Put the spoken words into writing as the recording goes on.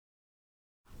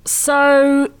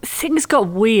So things got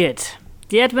weird.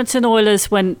 The Edmonton Oilers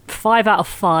went 5 out of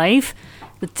 5.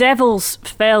 The Devils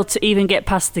failed to even get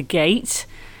past the gate.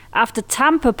 After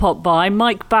Tampa popped by,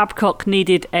 Mike Babcock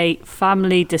needed a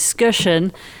family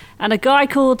discussion, and a guy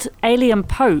called Alien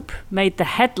Pope made the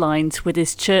headlines with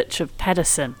his Church of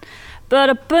Pedersen. But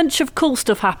a bunch of cool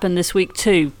stuff happened this week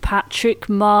too. Patrick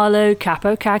Marleau,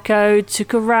 Capo Caco,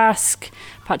 Tuukka Rask,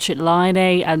 Patrick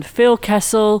Laine and Phil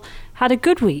Kessel had a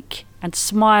good week and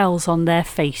smiles on their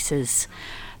faces.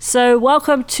 So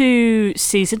welcome to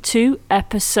Season 2,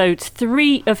 Episode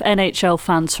 3 of NHL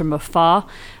Fans From Afar,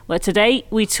 where today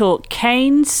we talk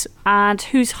Canes and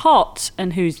who's hot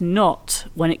and who's not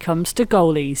when it comes to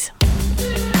goalies.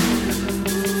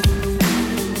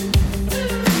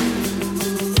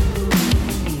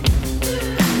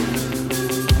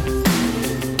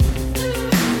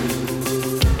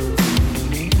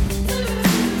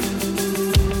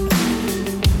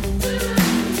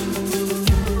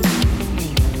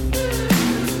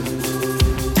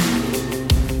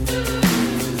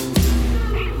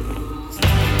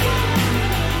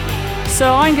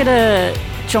 So I'm going to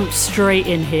jump straight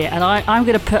in here and I'm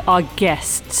going to put our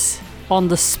guests on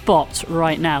the spot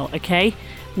right now, okay?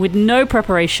 With no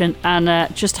preparation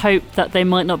and just hope that they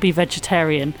might not be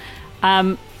vegetarian.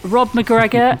 Rob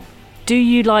McGregor, do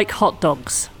you like hot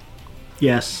dogs?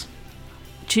 Yes.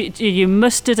 Do you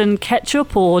mustard and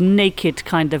ketchup or naked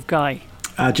kind of guy?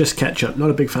 Just ketchup, not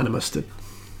a big fan of mustard.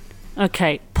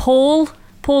 Okay, Paul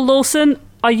Lawson,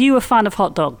 are you a fan of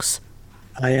hot dogs?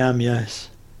 I am, yes.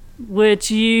 Would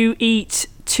you eat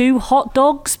 2 hot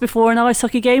dogs before an ice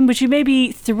hockey game? Would you maybe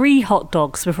eat 3 hot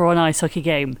dogs before an ice hockey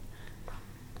game?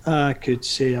 I could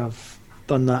say I've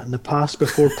done that in the past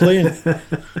before playing.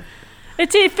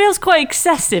 It feels quite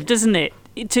excessive, doesn't it?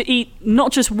 To eat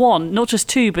not just 1, not just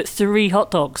 2, but 3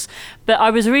 hot dogs. But I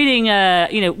was reading,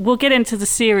 we'll get into the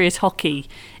serious hockey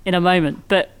in a moment,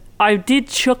 but I did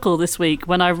chuckle this week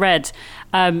when I read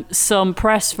some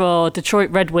press for Detroit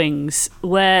Red Wings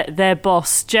where their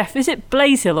boss, Jeff, is it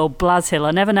Blazehill or Blazhill? I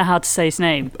never know how to say his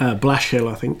name.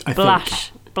 Blashill, I think.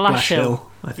 Blashill.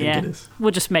 I think it is. We'll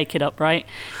just make it up, right?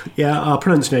 Yeah, our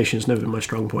pronunciation's never been my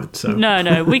strong point. So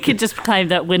No, we could just claim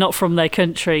that we're not from their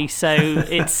country, so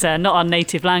it's not our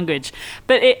native language.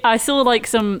 But I saw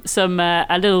like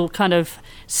a little kind of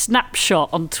snapshot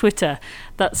on Twitter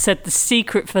that said the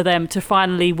secret for them to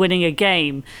finally winning a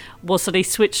game was that they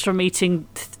switched from eating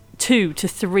 2 to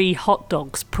 3 hot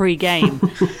dogs pre-game.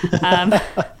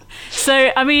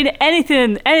 So, I mean,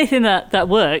 anything that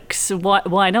works,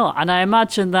 why not? And I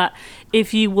imagine that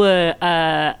if you were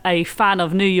a fan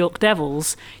of New York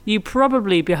Devils, you'd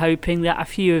probably be hoping that a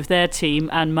few of their team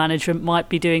and management might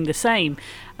be doing the same.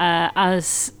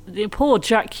 As the poor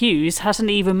Jack Hughes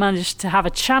hasn't even managed to have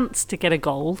a chance to get a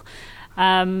goal,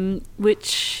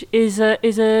 which is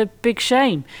a big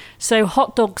shame. So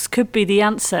hot dogs could be the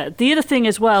answer. The other thing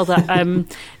as well that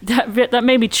that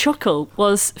made me chuckle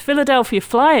was Philadelphia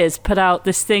Flyers put out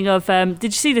this thing of did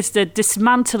you see this, the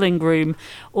dismantling room,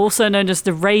 also known as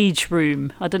the rage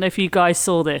room? I don't know if you guys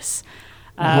saw this.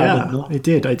 Yeah, I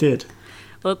did.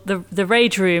 Well, the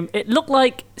rage room, it looked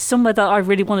like somewhere that I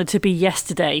really wanted to be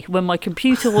yesterday, when my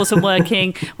computer wasn't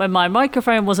working, when my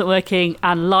microphone wasn't working,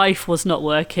 and life was not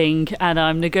working, and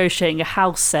I'm negotiating a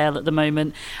house sale at the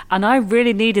moment, and I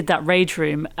really needed that rage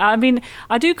room. I mean,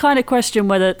 I do kind of question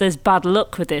whether there's bad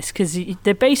luck with this, because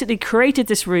they basically created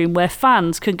this room where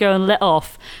fans can go and let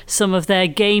off some of their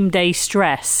game day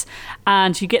stress,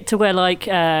 and you get to wear like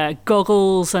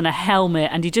goggles and a helmet,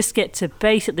 and you just get to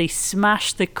basically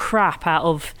smash the crap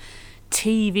out of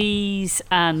TVs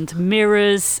and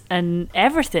mirrors and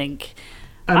everything.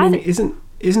 I mean,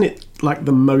 isn't it like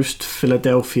the most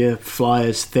Philadelphia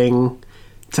Flyers thing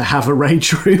to have a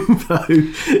rage room though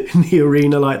in the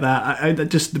arena like that?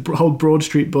 Just the whole Broad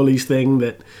Street Bullies thing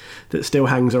that still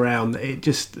hangs around. It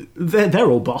just they're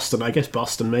all Boston, I guess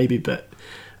Boston maybe, but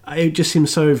it just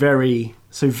seems so very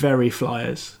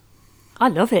Flyers. I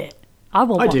love it. I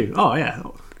want one. I do. Oh yeah.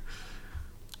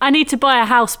 I need to buy a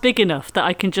house big enough that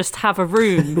I can just have a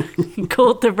room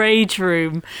called the Rage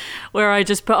Room where I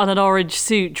just put on an orange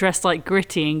suit dressed like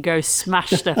Gritty and go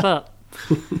smash stuff up.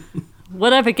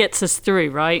 Whatever gets us through,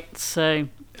 right? So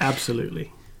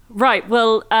absolutely. Right,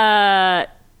 well,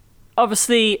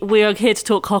 obviously we are here to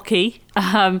talk hockey.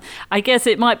 I guess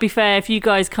it might be fair if you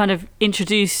guys kind of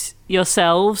introduce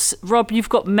yourselves. Rob, you've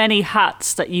got many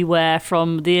hats that you wear,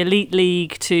 from the Elite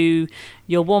League to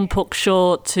your one puck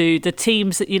short to the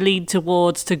teams that you lead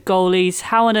towards to goalies.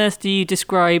 How on earth do you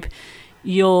describe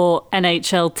your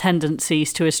NHL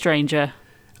tendencies to a stranger?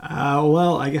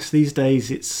 Well, I guess these days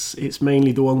it's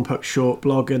mainly the Wong Puck Short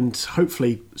blog, and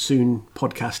hopefully soon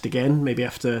podcast again. Maybe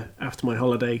after my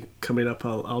holiday coming up,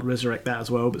 I'll resurrect that as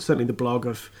well. But certainly the blog,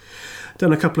 I've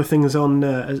done a couple of things on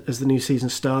as the new season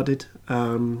started.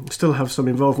 Still have some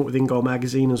involvement with InGoal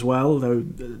magazine as well, though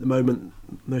at the moment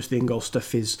most of the InGoal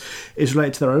stuff is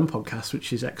related to their own podcast,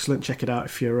 which is excellent. Check it out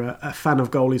if you're a fan of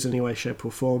goalies in any way, shape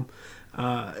or form.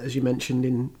 As you mentioned,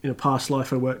 in a past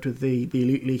life I worked with the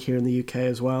Elite League here in the UK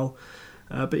as well.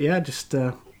 But yeah, just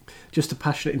a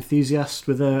passionate enthusiast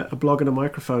with a blog and a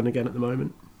microphone again at the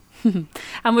moment.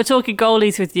 And we're talking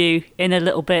goalies with you in a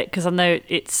little bit, because I know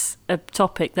it's a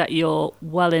topic that you're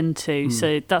well into,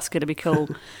 so that's going to be cool.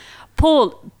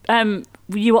 Paul,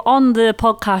 you were on the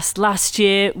podcast last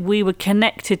year. We were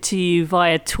connected to you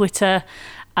via Twitter.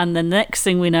 And the next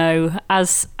thing we know,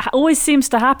 as always seems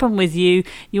to happen with you,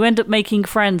 you end up making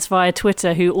friends via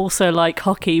Twitter who also like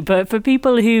hockey. But for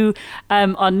people who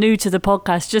are new to the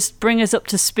podcast, just bring us up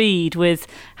to speed with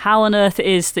how on earth it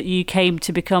is that you came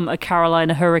to become a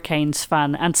Carolina Hurricanes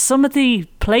fan and some of the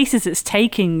places it's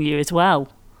taking you as well.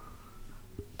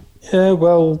 Yeah,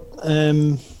 well,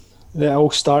 it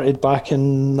all started back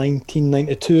in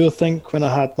 1992, I think, when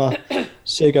I had my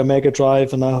Sega Mega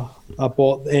Drive and I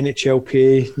bought the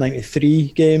NHLPA 93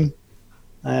 game.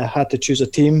 I had to choose a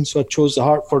team, so I chose the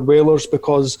Hartford Whalers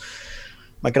because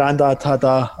my granddad had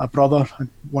a brother,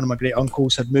 one of my great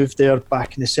uncles had moved there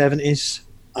back in the 70s,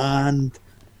 and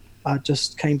I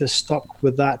just kind of stuck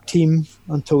with that team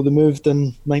until they moved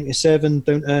in 97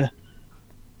 down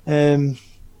to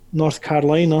North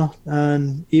Carolina,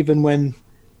 and even when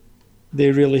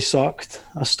they really sucked,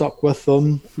 I stuck with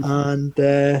them, and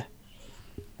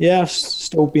yeah, I've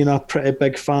still been a pretty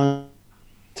big fan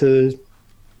to.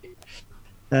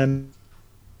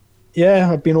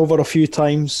 Yeah, I've been over a few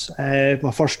times.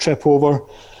 My first trip over,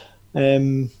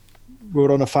 we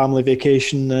were on a family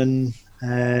vacation in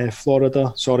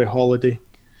holiday,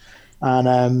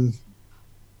 and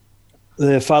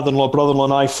the father-in-law, brother-in-law,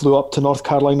 and I flew up to North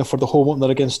Carolina for the home opener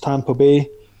against Tampa Bay.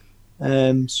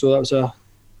 So that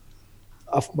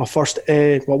was my first. Well,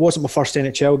 it wasn't my first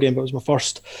NHL game, but it was my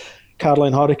first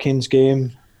Carolina Hurricanes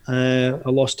game. I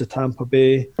lost to Tampa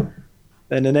Bay.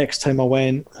 Then the next time I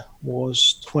went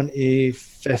was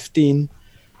 2015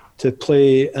 to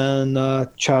play in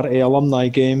a charity alumni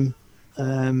game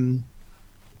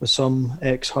with some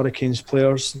ex-Hurricanes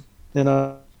players. Then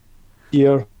a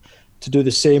year to do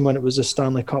the same when it was the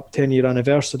Stanley Cup 10-year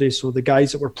anniversary. So the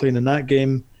guys that were playing in that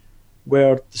game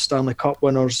were the Stanley Cup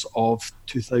winners of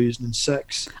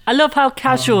 2006. I love how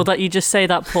casual that you just say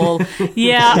that, Paul.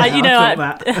 Yeah,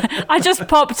 I just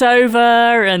popped over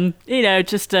and,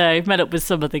 just met up with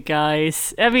some of the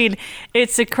guys. I mean,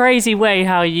 it's a crazy way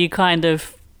how you kind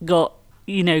of got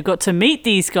to meet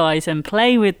these guys and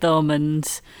play with them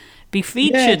and be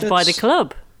featured by the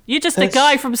club. You're just a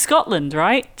guy from Scotland,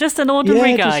 right? Just an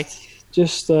ordinary guy.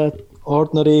 Just an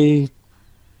ordinary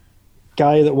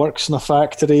guy that works in a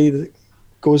factory that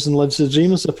goes and lives the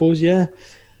dream, I suppose. Yeah,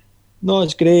 no,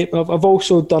 it's great. I've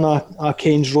also done a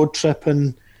Canes road trip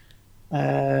and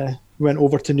went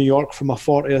over to New York for my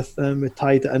 40th, and we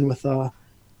tied it in with a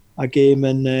game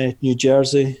in New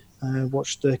Jersey.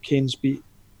 Watched the Canes beat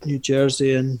New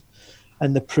Jersey in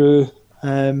the Pro.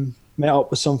 Met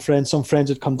up with some friends. Some friends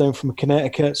had come down from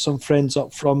Connecticut, some friends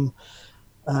up from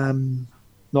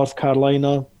North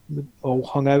Carolina. We all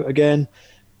hung out again.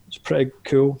 It's pretty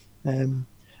cool. I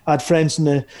had friends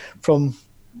from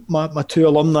my two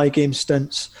alumni game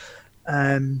stints.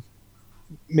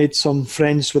 Made some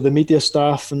friends with the media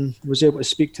staff and was able to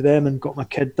speak to them and got my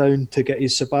kid down to get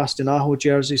his Sebastian Aho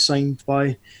jersey signed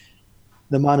by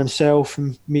the man himself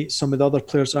and meet some of the other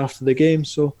players after the game.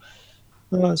 So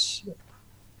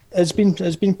it's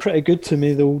been pretty good to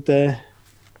me, the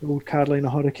old Carolina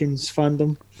Hurricanes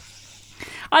fandom.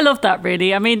 I love that,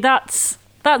 really. I mean, that's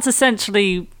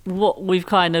essentially what we've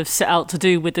kind of set out to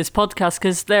do with this podcast,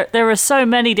 because there are so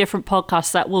many different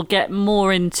podcasts that will get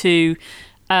more into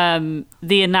the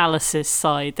analysis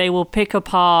side. They will pick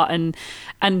apart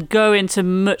and go into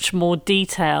much more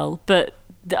detail. But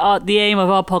the aim of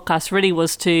our podcast really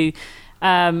was to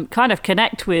kind of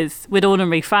connect with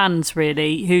ordinary fans,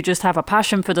 really, who just have a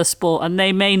passion for the sport, and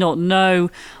they may not know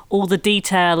all the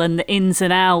detail and the ins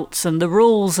and outs and the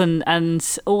rules and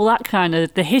all that kind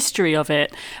of the history of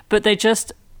it, but they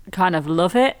just kind of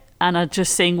love it and are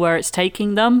just seeing where it's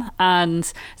taking them.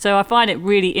 And so I find it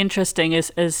really interesting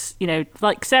as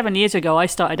like 7 years ago, I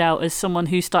started out as someone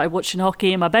who started watching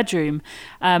hockey in my bedroom,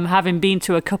 having been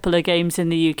to a couple of games in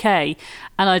the UK,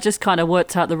 and I just kind of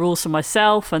worked out the rules for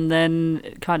myself and then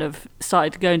kind of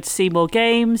started going to see more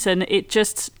games, and it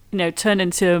just turn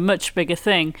into a much bigger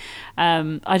thing.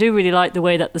 I do really like the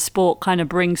way that the sport kind of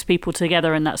brings people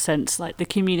together in that sense, like the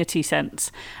community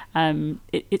sense.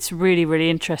 It's really, really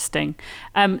interesting.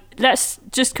 Let's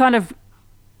just kind of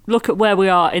look at where we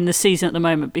are in the season at the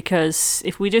moment, because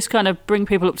if we just kind of bring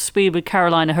people up to speed with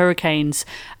Carolina Hurricanes,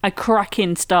 a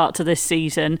cracking start to this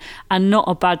season and not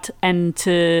a bad end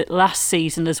to last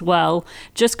season as well.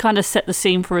 Just kind of set the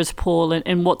scene for us, Paul,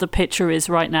 and what the picture is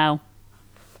right now.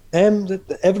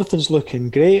 Everything's looking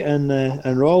great in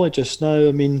Raleigh just now.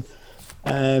 I mean,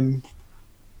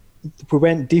 we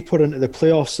went deeper into the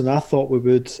playoffs than I thought we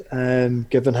would,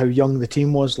 given how young the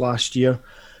team was last year.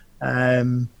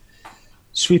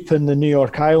 Sweeping the New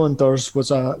York Islanders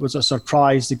was a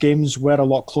surprise. The games were a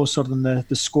lot closer than the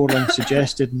scoreline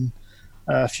suggested, and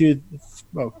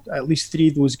at least 3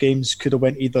 of those games could have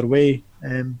went either way,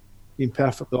 being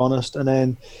perfectly honest. And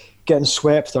then getting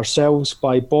swept ourselves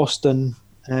by Boston,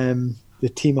 the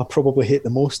team I probably hate the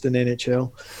most in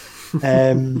NHL.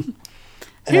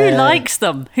 Who likes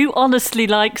them? Who honestly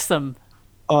likes them?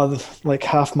 Like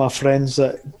half my friends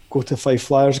that go to Five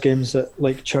Flyers games that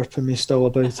like chirping me still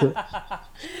about it.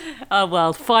 Oh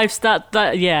well,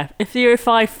 yeah. If you're a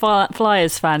Five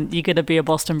Flyers fan, you're going to be a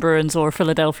Boston Bruins or a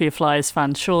Philadelphia Flyers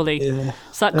fan, surely. Yeah.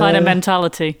 It's that kind of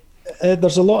mentality.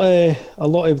 There's a lot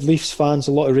of Leafs fans,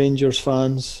 a lot of Rangers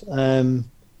fans.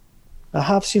 I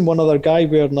have seen one other guy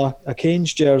wearing a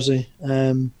Canes jersey,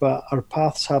 but our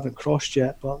paths haven't crossed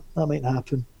yet. But that might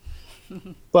happen.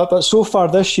 But so far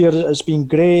this year it's been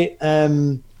great.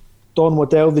 Don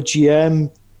Waddell, the GM,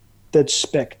 did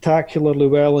spectacularly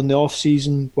well in the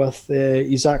off-season with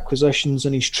his acquisitions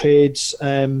and his trades.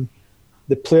 The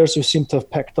players who seem to have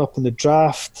picked up in the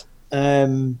draft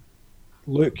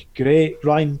look great.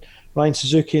 Ryan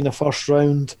Suzuki in the first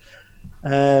round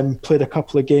played a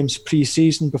couple of games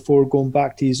pre-season before going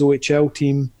back to his OHL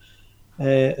team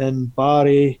in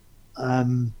Barrie.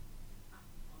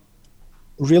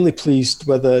 Really pleased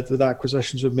with the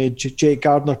acquisitions we've made. Jake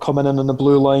Gardner coming in on the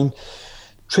blue line.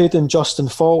 Trading Justin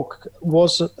Falk,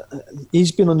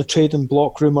 he's been on the trading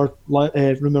block rumour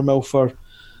mill for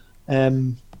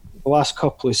the last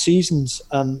couple of seasons,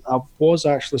 and I was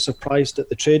actually surprised that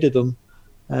they traded him.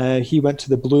 He went to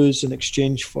the Blues in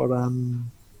exchange for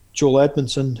Joel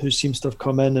Edmondson, who seems to have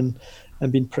come in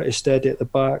and been pretty steady at the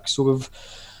back. So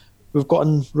we've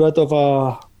gotten rid of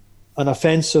an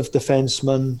offensive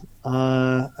defenseman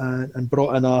and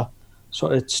brought in a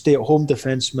sort of stay-at-home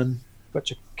defenseman,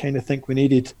 which I kind of think we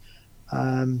needed.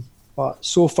 But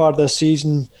so far this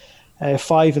season,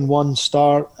 5-1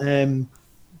 start,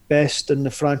 best in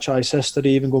the franchise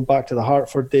history, even going back to the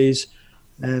Hartford days.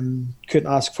 Couldn't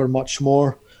ask for much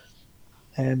more.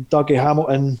 Dougie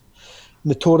Hamilton,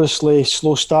 notoriously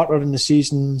slow starter in the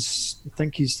seasons. I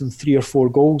think he's done 3 or 4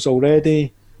 goals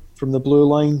already from the blue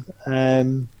line.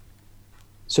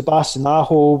 Sebastian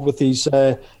Aho with his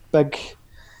big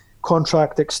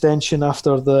contract extension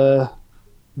after the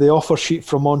offer sheet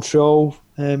from Montreal.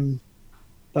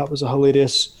 That was a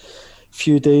hilarious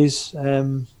few days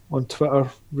on Twitter,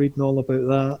 reading all about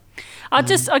that. I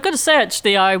got to say,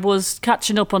 actually, I was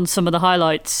catching up on some of the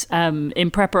highlights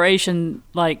in preparation,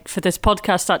 like for this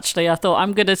podcast. Actually, I thought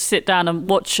I'm going to sit down and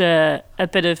watch a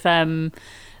bit of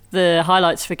the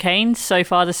highlights for Kane so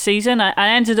far this season. I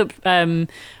ended up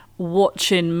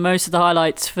watching most of the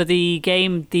highlights for the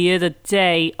game the other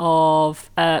day of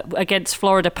against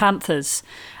Florida Panthers.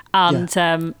 And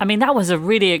I mean, that was a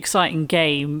really exciting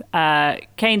game.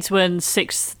 Canes won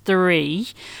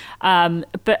 6-3.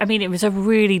 But I mean, it was a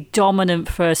really dominant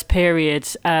first period.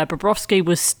 Bobrovsky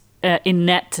was in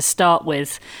net to start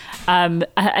with. And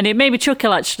it made me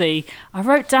chuckle, actually. I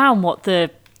wrote down what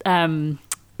the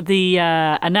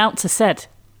announcer said.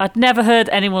 I'd never heard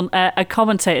a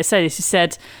commentator say this. He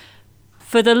said,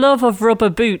 "For the love of rubber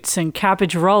boots and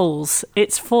cabbage rolls,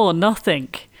 it's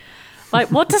 4-0. Like,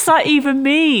 what does that even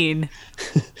mean?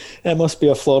 It must be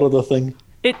a Florida thing.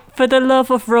 For the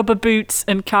love of rubber boots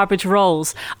and cabbage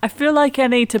rolls. I feel like I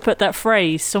need to put that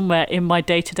phrase somewhere in my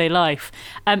day-to-day life.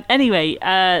 Anyway,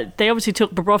 they obviously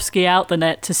took Bobrovsky out the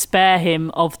net to spare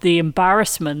him of the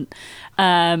embarrassment.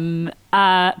 But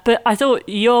I thought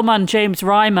your man, James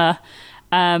Reimer,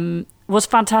 was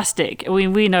fantastic. I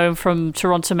mean, we know him from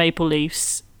Toronto Maple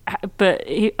Leafs. But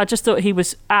I just thought he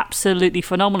was absolutely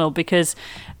phenomenal, because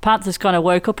Panthers kind of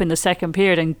woke up in the second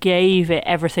period and gave it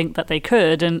everything that they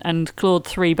could and clawed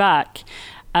 3 back.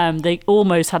 They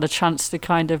almost had a chance to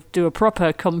kind of do a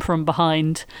proper come from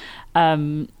behind,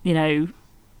 catch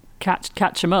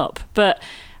them up. But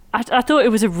I thought it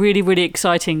was a really, really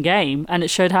exciting game, and it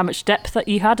showed how much depth that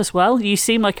you had as well. You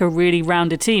seem like a really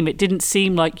rounded team. It didn't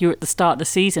seem like you were at the start of the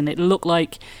season. It looked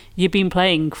like you've been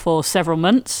playing for several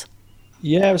months.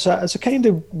 Yeah, it was a kind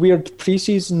of weird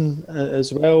pre-season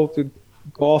as well. We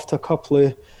got off to a couple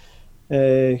of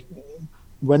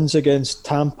wins against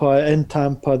Tampa,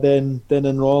 then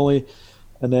in Raleigh,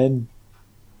 and then,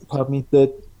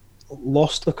 they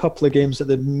lost a couple of games that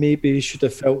they maybe should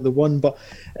have felt they won. But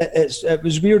it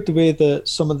was weird the way that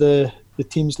some of the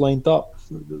teams lined up.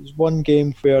 There was one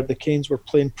game where the Canes were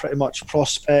playing pretty much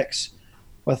prospects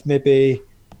with maybe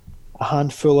a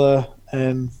handful of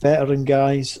veteran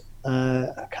guys.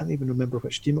 I can't even remember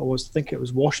which team it was. I think it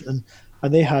was Washington,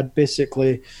 and they had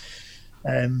basically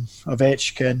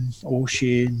Ovechkin,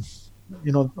 O'Shea,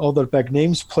 all their big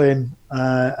names playing,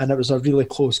 and it was a really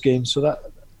close game. So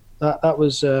that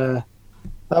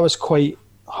was quite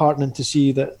heartening to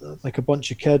see that, like, a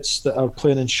bunch of kids that are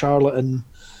playing in Charlotte and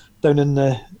down in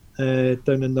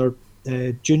their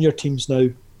junior teams now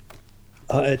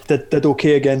did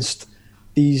okay against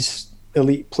these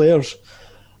elite players.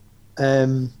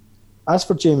 As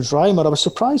for James Reimer, I was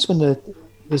surprised when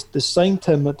they signed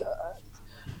him.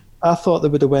 I thought they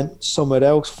would have went somewhere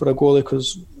else for a goalie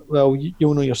because, well,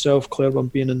 you'll know yourself, Claire, when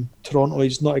being in Toronto,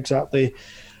 he's not exactly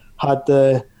had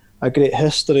a great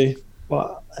history,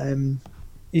 but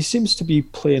he seems to be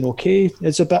playing okay.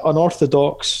 It's a bit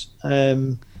unorthodox.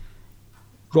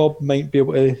 Rob might be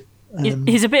able to...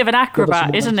 he's a bit of an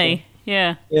acrobat, isn't he?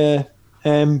 Yeah. Yeah.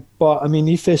 But, I mean,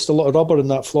 he faced a lot of rubber in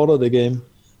that Florida game.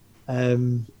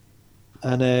 And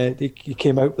he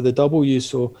came out with a W,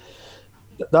 so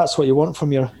that's what you want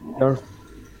from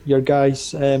your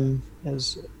guys.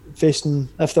 Is facing,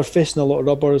 if they're facing a lot of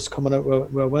rubber, is coming out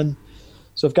with a win.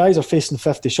 So if guys are facing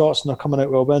 50 shots and they're coming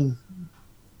out with a win,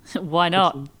 why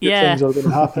not? Good things are going to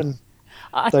happen.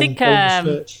 I think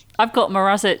I've got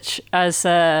Mrazek as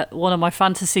one of my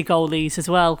fantasy goalies as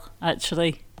well,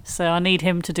 actually. So I need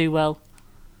him to do well.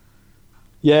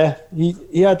 Yeah,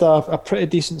 he had a pretty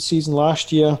decent season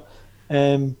last year.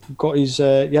 Got his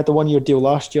he had the 1 year deal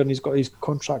last year, and he's got his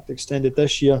contract extended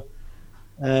this year.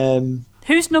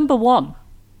 Who's number one?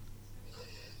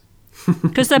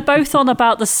 Because they're both on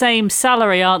about the same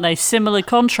salary, aren't they? Similar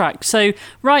contract. So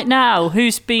right now,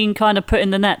 who's been kind of put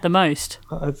in the net the most?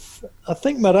 I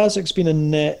think Mrazek's been in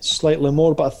net slightly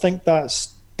more, but I think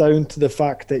that's down to the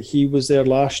fact that he was there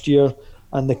last year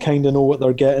and they kind of know what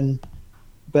they're getting.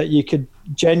 But you could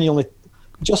genuinely,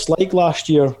 just like last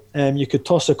year, you could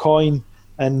toss a coin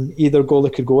and either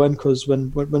goalie could go in, because when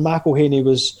McElhaney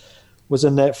was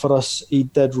in net for us, he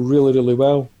did really, really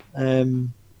well.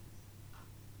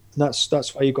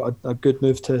 That's why you got a good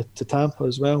move to Tampa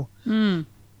as well. Mm.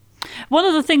 One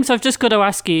of the things I've just got to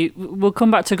ask you, we'll come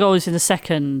back to goalies in a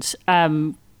second,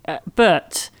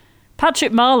 but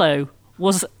Patrick Marleau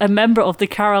was a member of the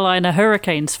Carolina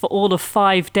Hurricanes for all of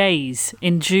 5 days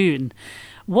in June.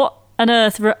 What on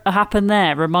earth happened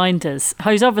there? Remind us.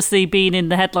 He's obviously been in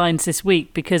the headlines this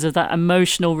week because of that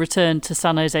emotional return to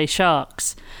San Jose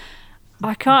Sharks.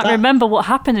 I can't remember what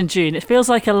happened in June. It feels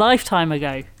like a lifetime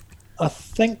ago. I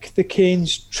think the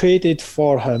Canes traded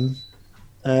for him.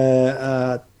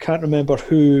 I can't remember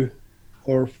who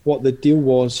or what the deal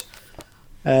was,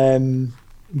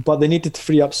 but they needed to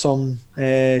free up some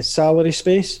salary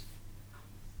space.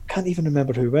 Can't even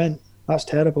remember who went. That's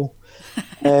terrible.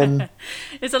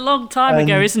 It's a long time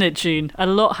ago, isn't it, June? A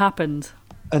lot happened.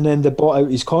 And then they bought out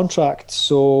his contract,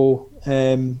 so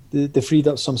they freed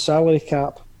up some salary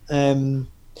cap. Kind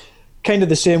of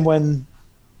the same when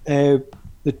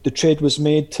the trade was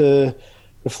made to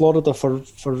Florida for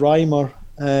Reimer.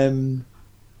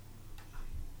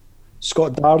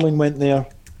 Scott Darling went there,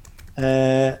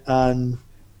 and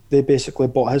they basically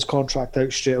bought his contract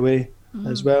out straight away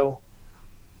as well.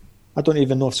 I don't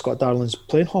even know if Scott Darling's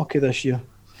playing hockey this year.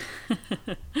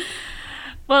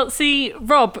 Well, see,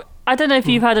 Rob, I don't know if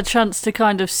you've had a chance to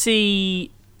kind of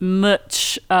see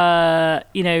much, of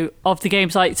the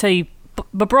games, like, say,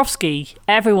 Bobrovsky.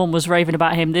 Everyone was raving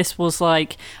about him. This was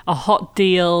like a hot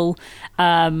deal.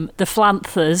 The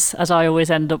Flanthers, as I always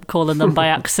end up calling them by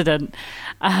accident,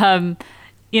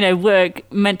 were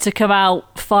meant to come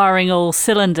out firing all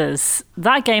cylinders.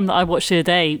 That game that I watched the other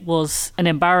day was an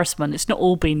embarrassment. It's not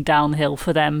all been downhill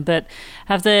for them, but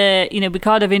we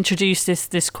kind of introduced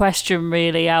this question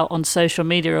really out on social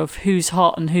media of who's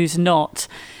hot and who's not.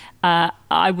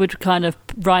 I would kind of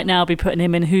right now be putting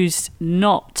him in who's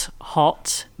not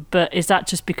hot, but is that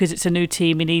just because it's a new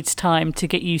team, he needs time to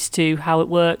get used to how it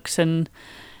works and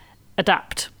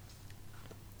adapt?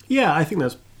 Yeah, I think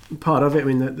that's part of it. I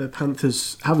mean, the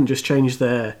Panthers haven't just changed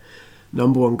their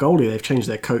number one goalie, they've changed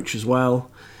their coach as well.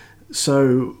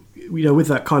 So, with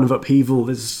that kind of upheaval,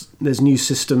 there's new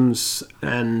systems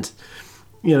and,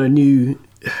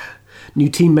 new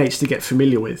teammates to get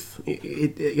familiar with.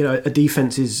 A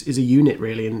defense is a unit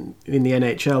really in the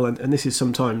NHL, and this is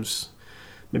sometimes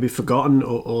maybe forgotten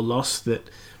or lost, that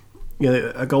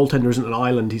a goaltender isn't an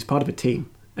island; he's part of a team.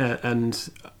 And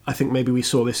I think maybe we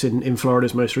saw this in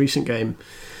Florida's most recent game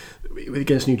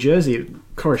against New Jersey.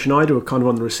 Corey Schneider were kind of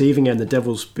on the receiving end, the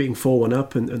Devils being 4-1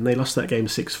 up, and they lost that game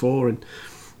 6-4.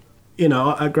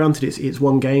 And granted it's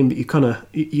one game, but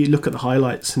you look at the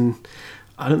highlights, and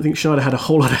I don't think Schneider had a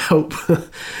whole lot of help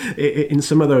in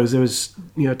some of those. There was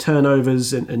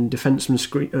turnovers and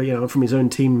defensemen from his own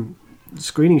team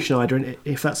screening Schneider, and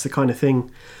if that's the kind of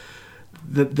thing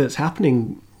that's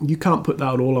happening, you can't put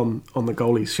that all on the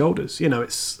goalie's shoulders.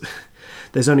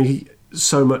 There's only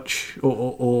so much,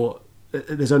 or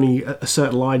there's only a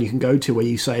certain line you can go to where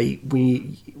you say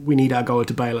we need our goalie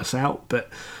to bail us out, but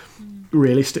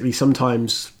realistically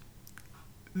sometimes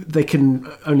they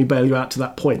can only bail you out to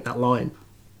that point, that line.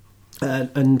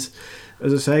 And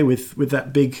as I say, with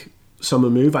that big summer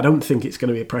move, I don't think it's going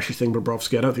to be a pressure thing for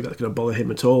Bobrovsky. I don't think that's going to bother him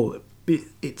at all.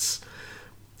 It's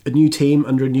a new team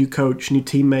under a new coach, new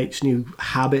teammates, new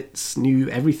habits, new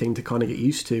everything to kind of get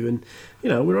used to. And,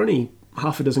 we're only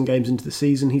half a dozen games into the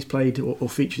season. He's played or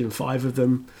featured in 5 of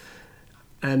them.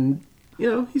 And,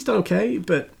 he's done okay,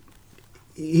 but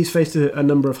he's faced a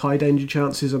number of high danger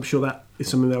chances. I'm sure that is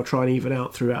something they'll try and even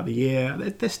out throughout the year.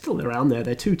 They're still around there.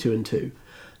 They're 2-2-2.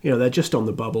 They're just on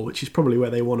the bubble, which is probably where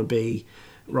they want to be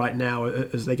right now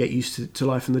as they get used to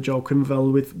life in the Joel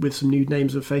Quenneville with some new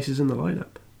names and faces in the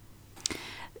lineup.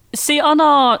 See, on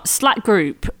our Slack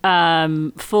group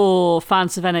for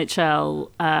fans of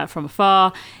NHL from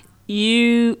afar,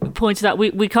 you pointed out,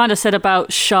 we kind of said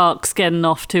about Sharks getting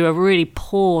off to a really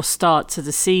poor start to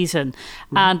the season.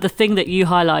 And the thing that you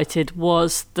highlighted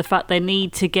was the fact they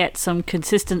need to get some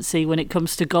consistency when it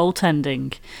comes to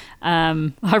goaltending.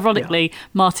 Ironically,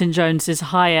 Martin Jones is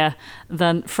higher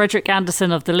than Frederik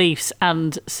Andersen of the Leafs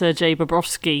and Sergei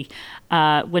Bobrovsky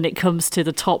when it comes to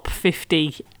the top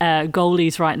 50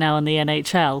 goalies right now in the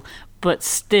NHL. But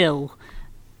still,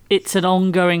 it's an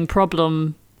ongoing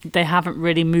problem. They haven't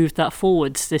really moved that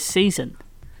forwards this season.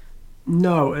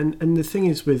 No, and the thing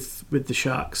is with the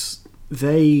Sharks,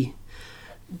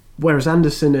 whereas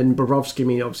Andersen and Bobrovsky,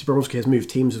 obviously Bobrovsky has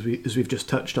moved teams as we've just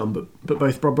touched on, but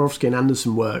both Bobrovsky and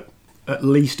Andersen were at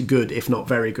least good, if not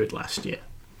very good, last year.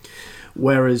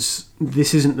 Whereas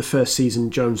this isn't the first season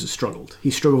Jones has struggled.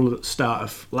 He struggled at the start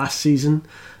of last season.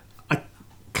 I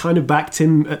kind of backed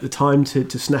him at the time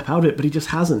to snap out of it, but he just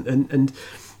hasn't. And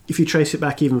if you trace it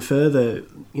back even further,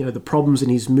 the problems in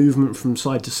his movement from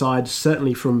side to side,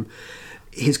 certainly from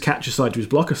his catcher side to his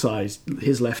blocker side,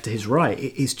 his left to his right,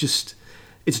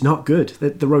 it's not good.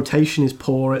 The rotation is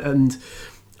poor, and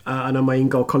I know my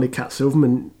in-goal colleague Kat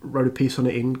Silverman wrote a piece on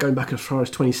it going back as far as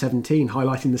 2017,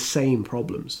 highlighting the same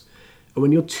problems. And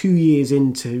when you're 2 years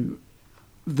into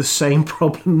the same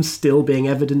problems still being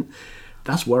evident,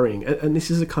 that's worrying. And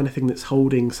this is the kind of thing that's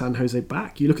holding San Jose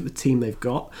back. You look at the team they've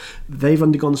got. They've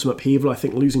undergone some upheaval. I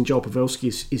think losing Joel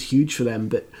Pavelski is huge for them.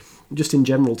 But just in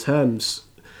general terms,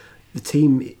 the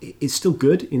team is still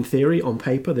good in theory, on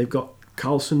paper. They've got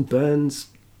Carlson, Burns,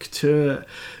 Couture,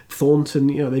 Thornton.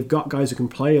 They've got guys who can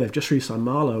play. They've just re-signed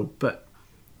Marlowe. But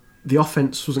the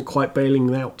offense wasn't quite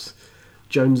bailing out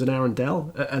Jones and Aaron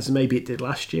Dell as maybe it did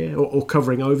last year, or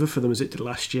covering over for them as it did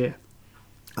last year.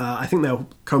 I think they'll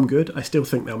come good. I still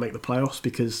think they'll make the playoffs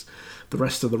because the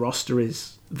rest of the roster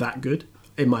is that good,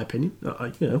 in my opinion.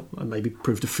 I maybe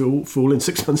proved a fool in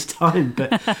 6 months' time,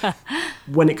 but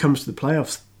when it comes to the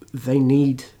playoffs, they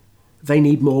need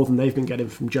more than they've been getting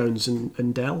from Jones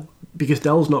and Dell, because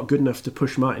Dell's not good enough to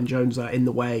push Martin Jones out in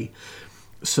the way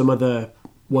some other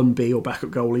 1B or backup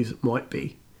goalies might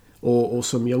be, or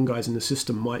some young guys in the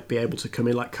system might be able to come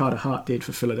in like Carter Hart did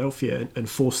for Philadelphia and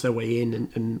force their way in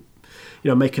and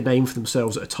make a name for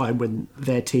themselves at a time when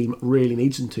their team really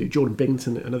needs them to. Jordan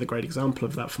Bington, another great example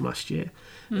of that from last year.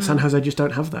 San Jose just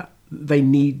don't have that. They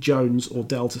need Jones or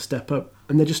Dell to step up,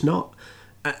 and they're just not.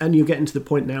 And you're getting to the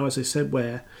point now, as I said,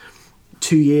 where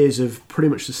 2 years of pretty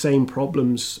much the same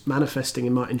problems manifesting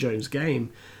in Martin Jones'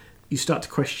 game, you start to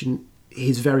question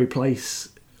his very place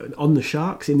on the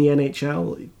Sharks in the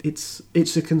NHL.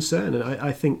 It's a concern, and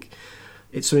I think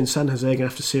it's something San Jose are going to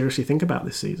have to seriously think about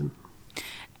this season.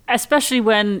 Especially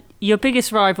when your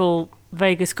biggest rival,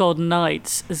 Vegas Golden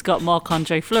Knights, has got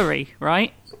Marc-Andre Fleury,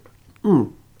 right?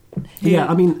 Yeah,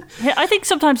 I mean, I think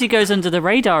sometimes he goes under the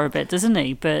radar a bit, doesn't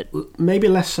he? But maybe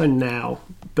less so now.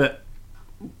 But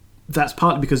that's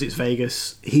partly because it's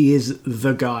Vegas. He is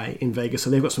the guy in Vegas. So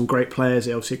they've got some great players.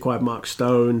 They obviously acquired Mark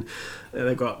Stone.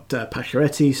 They've got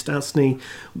Pacioretty, Stastny,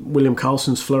 William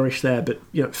Karlsson's flourished there. But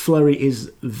Fleury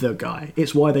is the guy.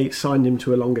 It's why they signed him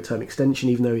to a longer-term extension,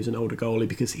 even though he's an older goalie,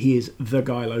 because he is the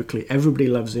guy locally. Everybody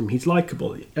loves him. He's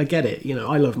likeable. I get it.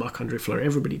 I love Marc-Andre Fleury.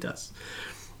 Everybody does.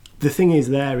 The thing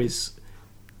is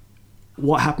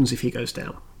what happens if he goes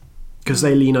down? Because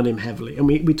they lean on him heavily. And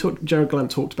we talked. Gerard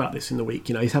Gallant talked about this in the week.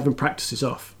 He's having practices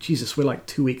off. Jesus, we're like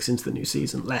 2 weeks into the new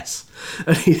season, less.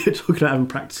 And he's talking about having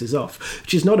practices off,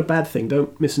 which is not a bad thing.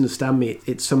 Don't misunderstand me.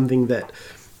 It's something that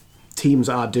teams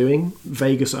are doing.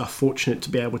 Vegas are fortunate to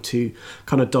be able to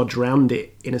kind of dodge around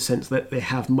it in a sense that they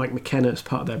have Mike McKenna as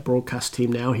part of their broadcast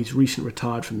team now. He's recently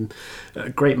retired from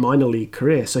a great minor league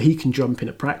career, so he can jump in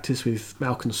at practice with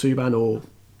Malcolm Subban or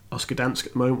Oscar Dansk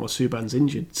at the moment while Subban's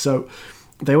injured. So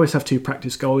they always have 2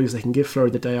 practice goalies. They can give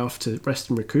Fleury the day off to rest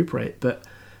and recuperate. But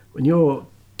when you're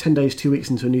 10 days, 2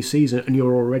 weeks into a new season and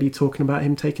you're already talking about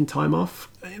him taking time off,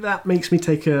 that makes me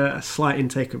take a slight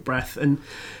intake of breath. And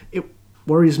it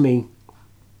worries me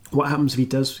what happens if he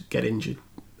does get injured.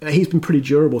 He's been pretty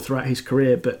durable throughout his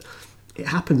career, but it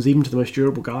happens even to the most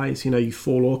durable guys. You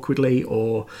fall awkwardly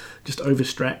or just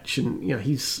overstretch. And,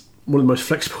 he's one of the most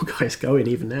flexible guys going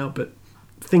even now. But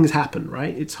things happen,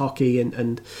 right? It's hockey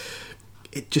and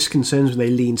it just concerns when they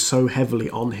lean so heavily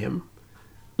on him.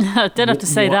 I don't have to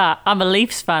say that. I'm a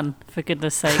Leafs fan, for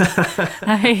goodness sake.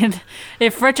 I mean,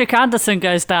 if Frederik Andersen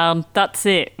goes down, that's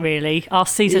it, really. Our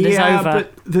season is over. Yeah,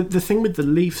 but the thing with the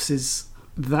Leafs is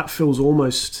that feels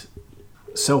almost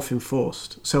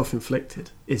self-enforced,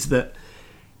 self-inflicted, is that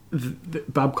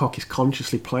Babcock is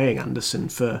consciously playing Andersen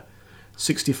for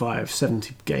 65,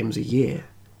 70 games a year.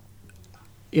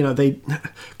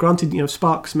 Granted,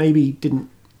 Sparks maybe didn't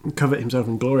covet himself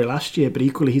in glory last year, but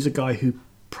equally he's a guy who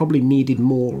probably needed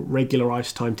more regular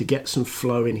ice time to get some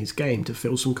flow in his game, to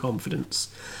feel some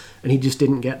confidence, and he just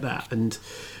didn't get that. And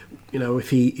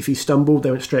if he stumbled, they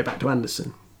went straight back to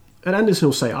Andersen, and Andersen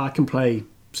will say, I can play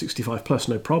 65 plus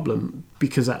no problem,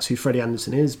 because that's who Freddie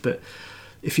Andersen is. But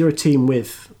if you're a team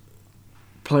with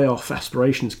playoff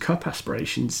aspirations, cup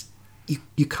aspirations,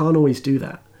 you can't always do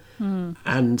that.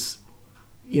 And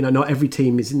not every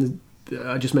team is in the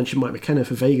I just mentioned Mike McKenna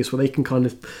for Vegas, where they can kind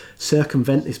of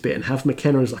circumvent this bit and have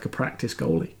McKenna as like a practice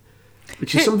goalie,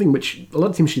 which is something which a lot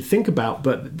of teams should think about,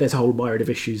 but there's a whole myriad of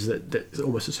issues that's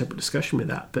almost a separate discussion with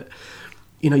that. But,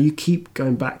 you keep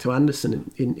going back to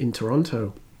Andersen in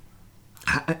Toronto.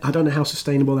 I don't know how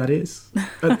sustainable that is.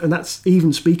 and that's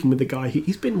even speaking with the guy,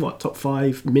 he's been, top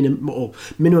 5,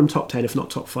 minimum top 10, if not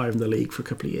top 5 in the league for a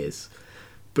couple of years.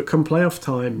 But come playoff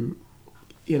time,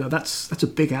 that's a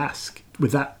big ask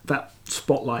with that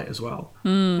spotlight as well.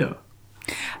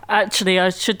 Actually, I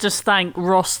should just thank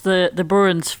Ross, the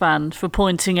Bruins fan, for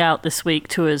pointing out this week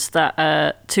to us that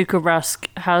Tuukka Rask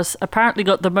has apparently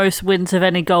got the most wins of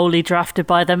any goalie drafted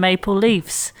by the Maple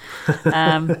Leafs.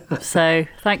 So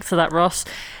thanks for that, Ross.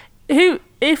 If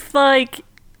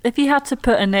you had to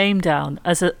put a name down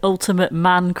as an ultimate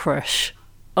man crush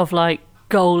of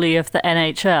goalie of the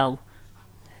NHL,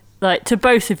 to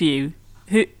both of you,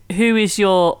 who is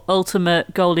your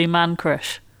ultimate goalie man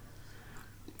crush?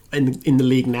 In the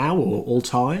league now or all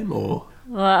time or?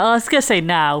 Well, I was going to say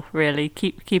now, really,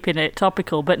 keeping it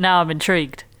topical, but now I'm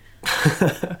intrigued.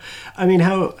 I mean,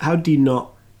 how do you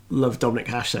not love Dominik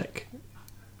Hasek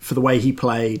for the way he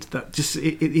played? That just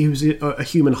he was a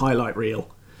human highlight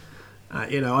reel.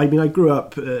 I grew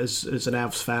up as an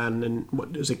Avs fan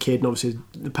and as a kid, and obviously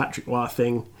the Patrick Roy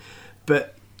thing.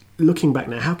 But looking back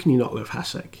now, how can you not love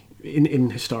Hasek in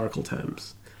historical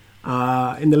terms?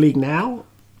 In the league now,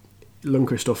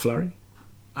 Lundqvist or Fleury,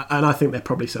 and I think they're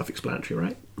probably self-explanatory,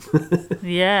 right?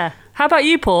 Yeah. How about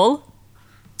you, Paul?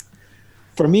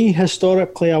 For me,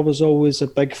 historically, I was always a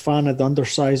big fan of the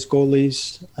undersized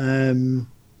goalies,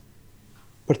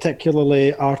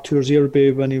 particularly Artur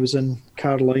Zirby when he was in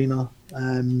Carolina.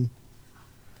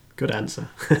 Good answer.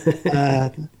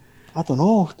 I don't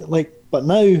know, but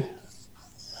now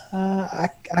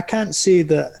I can't say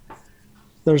that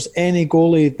there's any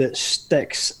goalie that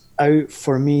sticks out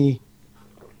for me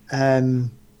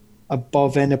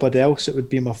above anybody else. It would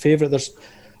be my favourite. There's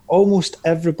almost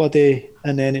everybody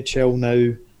in the NHL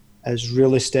now is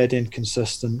really steady and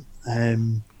consistent.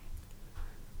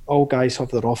 All guys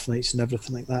have their off nights and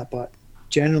everything like that, but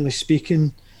generally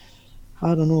speaking,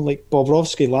 I don't know,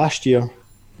 Bobrovsky last year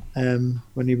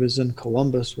when he was in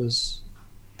Columbus was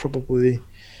probably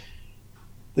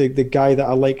the guy that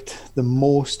I liked the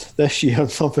most this year.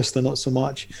 Obviously not so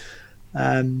much.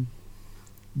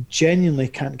 Genuinely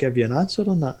can't give you an answer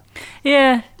on that.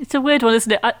 Yeah, it's a weird one,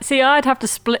 isn't it? See, I'd have to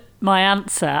split my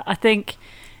answer. I think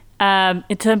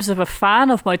in terms of a fan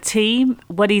of my team,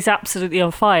 when he's absolutely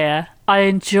on fire, I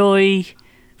enjoy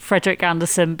Frederick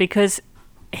Anderson because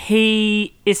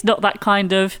he is not that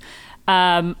kind of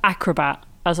acrobat,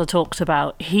 as I talked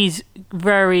about. He's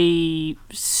very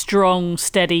strong,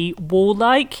 steady,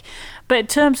 wall-like. But in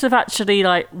terms of actually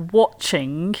like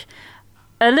watching,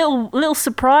 a little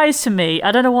surprise to me,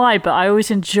 I don't know why, but I always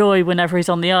enjoy whenever he's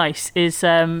on the ice, is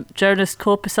Jonas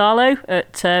Korpisalo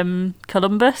at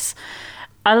Columbus.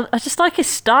 I just like his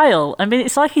style. I mean,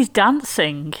 it's like he's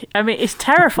dancing. I mean, it's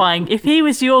terrifying. If he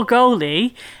was your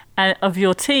goalie of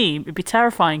your team, it'd be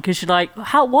terrifying because you're like,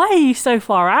 why are you so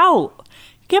far out?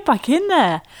 Get back in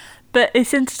there. But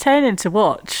it's entertaining to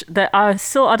watch. That I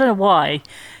don't know why.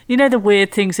 You know the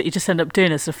weird things that you just end up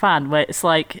doing as a fan, where it's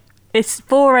like, it's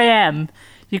 4 a.m,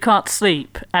 you can't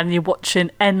sleep, and you're watching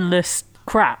endless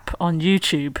crap on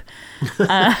YouTube.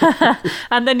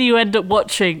 And then you end up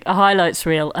watching a highlights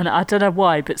reel, and I don't know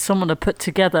why, but someone had put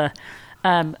together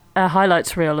a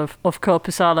highlights reel of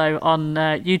Korpisalo on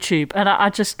YouTube, and I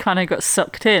just kind of got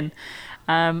sucked in.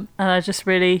 And I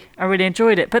really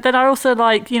enjoyed it. But then I also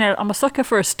I'm a sucker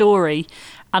for a story.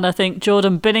 And I think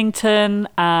Jordan Binnington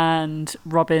and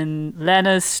Robin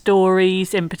Lehner's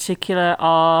stories in particular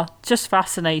are just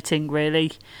fascinating,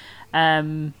 really.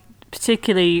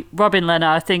 Particularly Robin Lehner,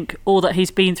 I think all that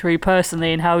he's been through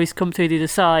personally and how he's come through the other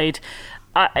side,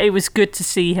 it was good to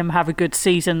see him have a good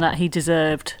season that he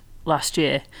deserved last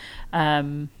year.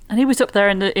 And he was up there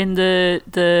in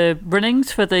the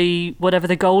runnings for the whatever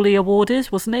the goalie award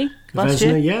is, wasn't he? Last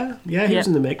year? Yeah, he was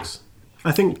in the mix.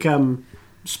 I think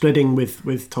splitting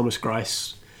with Thomas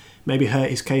Greiss maybe hurt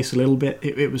his case a little bit.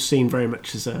 It was seen very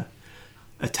much as a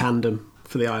tandem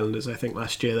for the Islanders. I think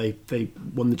last year they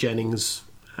won the Jennings,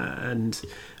 and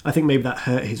I think maybe that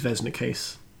hurt his Vezina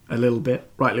case a little bit,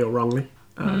 rightly or wrongly.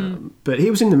 But he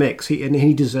was in the mix, he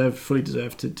fully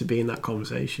deserved to be in that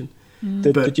conversation.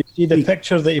 Did you see the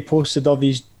picture that he posted of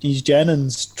his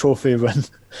Jennings trophy win?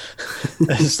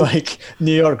 It's like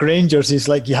New York Rangers. He's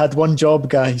like, you had one job,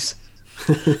 guys.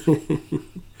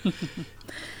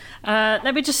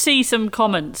 Let me just see some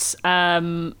comments.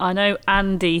 I know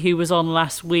Andy, who was on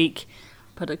last week,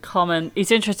 put a comment. He's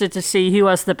interested to see who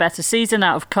has the better season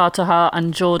out of Carter Hart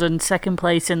and Jordan, second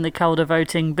place in the Calder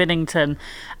voting, Binnington,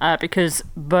 because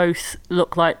both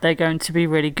look like they're going to be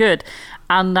really good.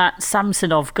 And that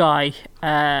Samsonov guy,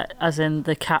 as in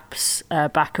the Caps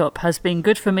backup, has been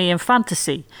good for me in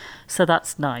fantasy. So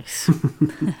that's nice.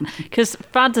 Because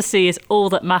fantasy is all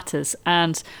that matters.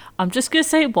 And I'm just going to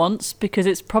say it once because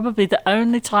it's probably the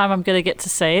only time I'm going to get to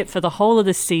say it for the whole of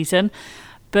this season.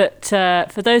 But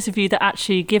for those of you that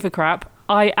actually give a crap,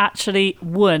 I actually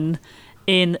won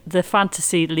in the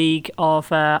fantasy league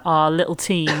of our little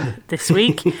team this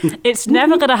week. It's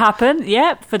never going to happen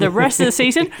for the rest of the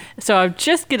season. So I'm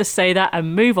just going to say that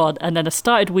and move on. And then I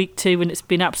started week 2 and it's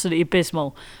been absolutely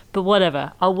abysmal. But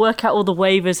whatever, I'll work out all the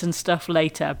waivers and stuff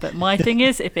later. But my thing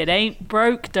is, if it ain't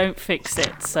broke, don't fix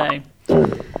it. So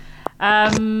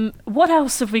what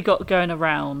else have we got going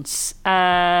around?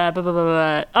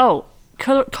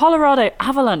 Colorado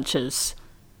Avalanches.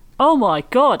 Oh my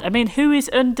God. I mean, who is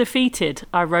undefeated?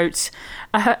 I wrote.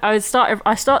 I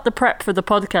start the prep for the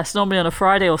podcast normally on a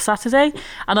Friday or Saturday,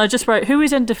 and I just wrote who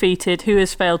is undefeated, who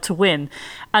has failed to win.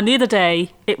 And the other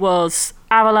day it was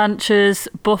Avalanches,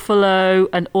 Buffalo,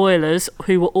 and Oilers,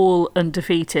 who were all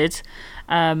undefeated.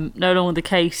 No longer the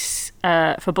case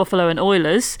for Buffalo and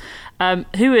Oilers.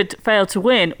 Who had failed to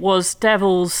win was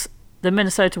Devils, the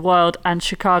Minnesota Wild, and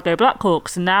Chicago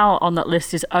Blackhawks. Now on that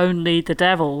list is only the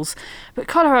Devils. But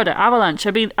Colorado Avalanche,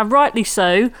 I mean, and rightly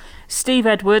so. Steve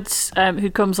Edwards, who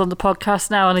comes on the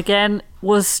podcast now and again,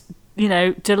 was,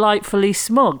 delightfully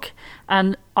smug.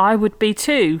 And I would be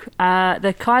too.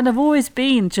 They've kind of always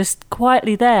been just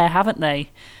quietly there, haven't they,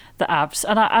 the Avs?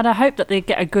 And I hope that they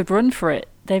get a good run for it.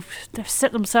 They've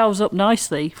set themselves up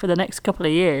nicely for the next couple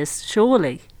of years,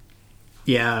 surely.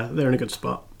 Yeah, they're in a good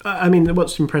spot. I mean,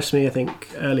 what's impressed me, I think,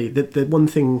 early, the one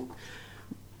thing,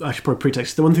 I should probably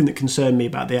pretext, the one thing that concerned me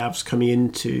about the Avs coming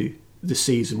into the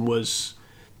season was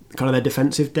kind of their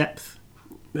defensive depth.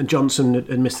 And Johnson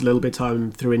had missed a little bit of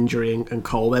time through injury, and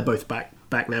Cole, they're both back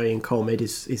now. Ian Cole made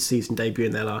his season debut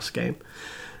in their last game.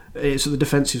 It's the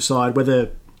defensive side, whether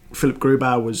Philip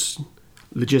Grubauer was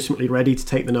legitimately ready to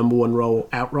take the number one role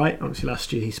outright. Obviously,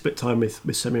 last year he split time with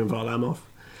Semyon Varlamov.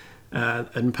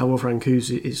 And Pavel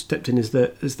Francouz is stepped in as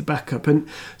the backup, and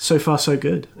so far so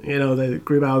good. The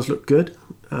Grubauer's look good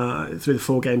through the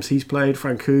 4 games he's played.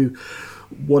 Francouz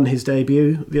won his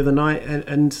debut the other night,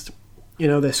 and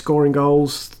they're scoring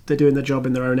goals. They're doing their job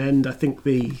in their own end. I think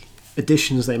the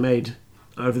additions they made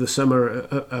over the summer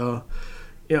are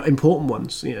important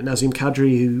ones. Nazem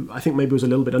Kadri, who I think maybe was a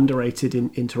little bit underrated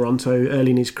in Toronto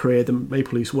early in his career. The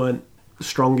Maple Leafs weren't the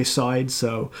strongest side,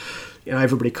 so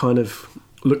everybody kind of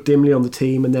looked dimly on the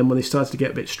team, and then when they started to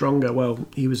get a bit stronger, well,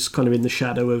 he was kind of in the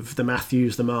shadow of the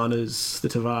Matthews, the Marners, the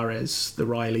Tavares, the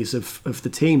Rileys of the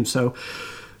team. So,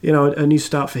 a new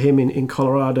start for him in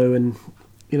Colorado, and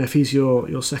if he's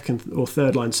your second or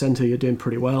third line centre, you're doing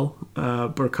pretty well.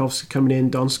 Burakovsky coming in,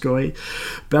 Donskoy,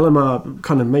 Bellemare,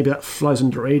 kind of maybe that flies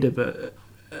under the radar, but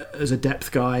as a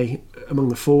depth guy among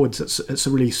the forwards, it's a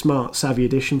really smart, savvy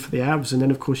addition for the Avs. And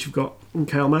then, of course, you've got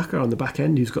Kyle Maka on the back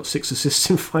end, who's got 6 assists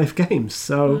in 5 games.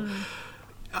 So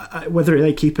whether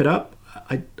they keep it up,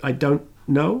 I don't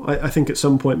know. I think at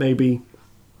some point maybe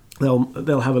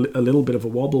they'll have a little bit of a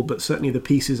wobble, but certainly the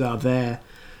pieces are there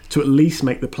to at least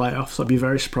make the playoffs. I'd be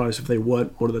very surprised if they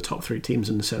weren't one of the top 3 teams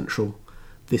in the Central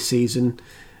this season.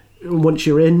 Once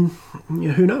you're in,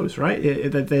 who knows, right?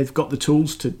 They've got the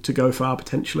tools to go far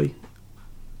potentially.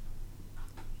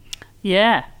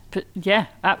 Yeah,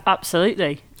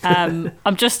 absolutely.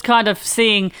 I'm just kind of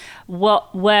seeing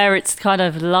where it's kind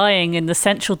of lying in the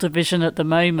Central Division at the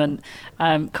moment.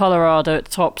 Colorado at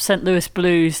top, St. Louis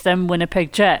Blues, then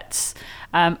Winnipeg Jets,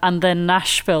 and then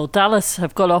Nashville. Dallas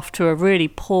have got off to a really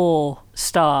poor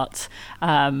start,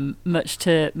 much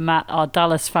to Matt, our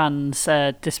Dallas fans'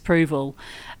 disapproval.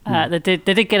 They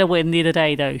did get a win the other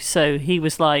day though, so he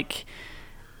was like,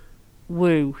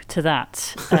 woo to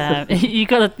that. You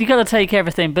gotta take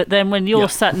everything, but then when you're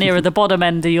sat near the bottom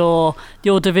end of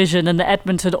your division and the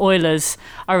Edmonton Oilers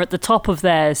are at the top of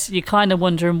theirs, you're kind of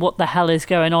wondering what the hell is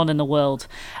going on in the world.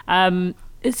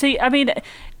 See, I mean,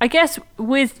 I guess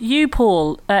with you,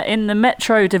 Paul, in the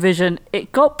Metro division,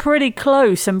 it got pretty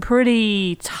close and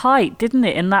pretty tight, didn't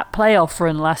it, in that playoff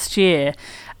run last year?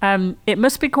 It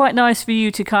must be quite nice for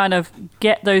you to kind of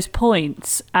get those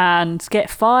points and get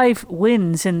 5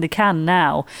 wins in the can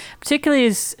now, particularly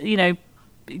as,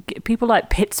 people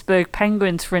like Pittsburgh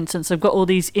Penguins, for instance, have got all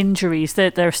these injuries.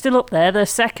 They're still up there, they're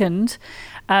second,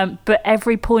 but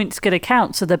every point's going to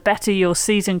count. So the better your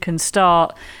season can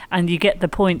start and you get the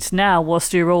points now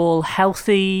whilst you're all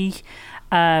healthy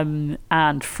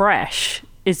and fresh,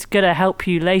 is going to help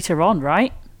you later on,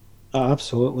 right?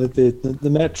 Absolutely. The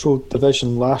Metro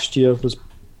division last year was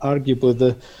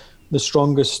arguably the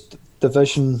strongest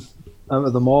division out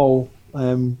of them all.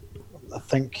 I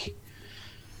think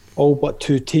all but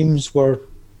 2 teams were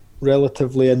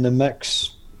relatively in the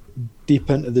mix deep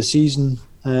into the season.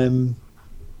 And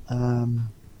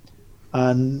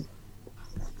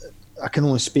I can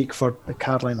only speak for the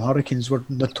Carolina Hurricanes. We're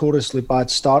notoriously bad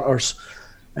starters.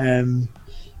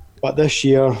 But this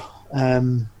year,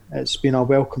 it's been a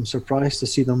welcome surprise to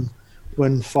see them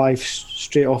win 5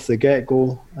 straight off the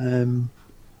get-go.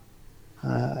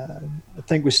 I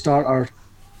think we start our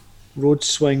road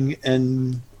swing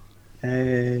in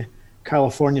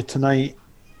California tonight.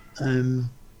 We've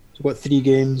got 3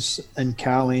 games in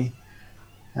Cali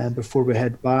before we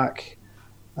head back.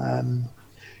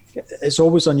 It's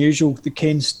always unusual. The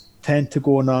Canes tend to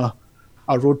go on a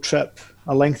road trip,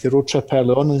 a lengthy road trip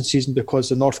early on in the season because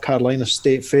the North Carolina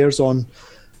State Fair's on.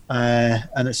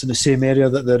 And it's in the same area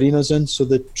that the arena's in, so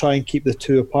they try and keep the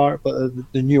 2 apart. But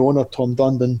the new owner, Tom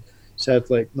Dundon, said,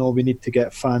 no, we need to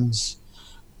get fans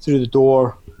through the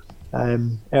door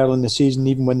early in the season.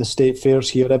 Even when the state fair's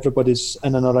here, everybody's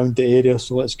in and around the area,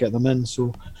 so let's get them in.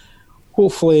 So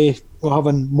hopefully we're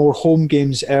having more home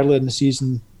games early in the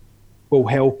season will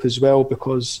help as well,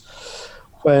 because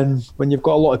when you've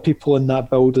got a lot of people in that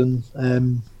building,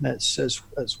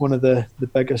 it's one of the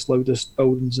biggest, loudest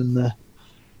buildings in the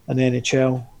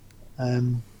NHL.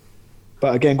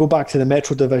 But again, go back to the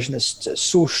Metro division. It's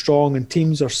so strong, and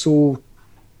teams are so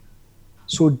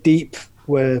deep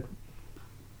with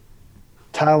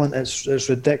talent. It's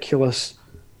ridiculous.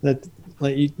 That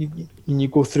when you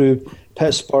go through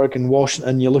Pittsburgh and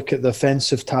Washington, you look at the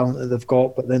offensive talent that they've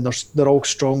got, but then they're all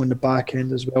strong in the back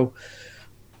end as well.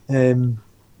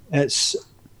 It's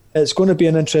going to be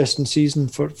an interesting season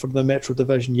for the Metro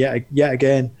division yet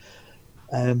again.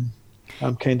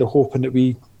 I'm kind of hoping that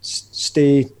we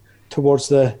stay towards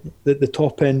the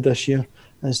top end this year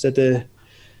instead of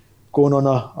going on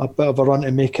a bit of a run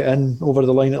to make it in over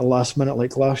the line at the last minute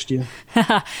like last year.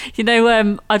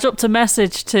 I dropped a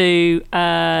message to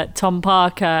Tom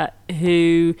Parker,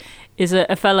 who is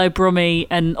a fellow Brummie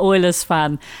and Oilers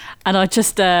fan, and I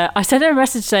sent him a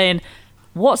message saying,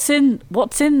 "What's in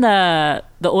the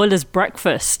Oilers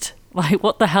breakfast? Like,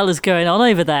 what the hell is going on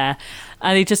over there?"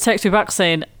 And he just texted me back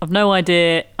saying, "I've no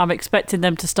idea. I'm expecting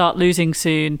them to start losing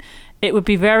soon. it would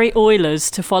be very Oilers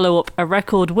to follow up a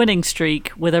record-winning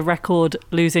streak with a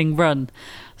record-losing run.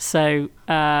 So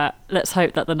let's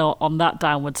hope that they're not on that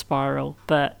downward spiral.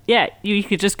 But yeah, you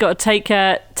could just got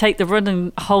to take the run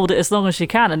and hold it as long as you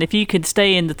can. And if you could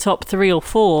stay in the top 3 or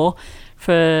 4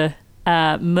 for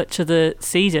much of the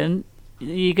season,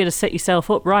 you're going to set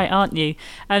yourself up right, aren't you?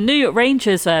 New York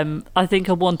Rangers, I think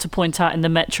I want to point out in the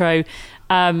Metro,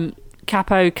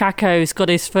 Capo Caco's got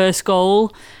his first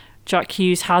goal. Jack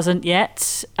Hughes hasn't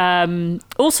yet.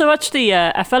 Also, actually,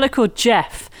 a fella called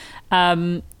Jeff,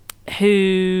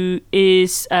 who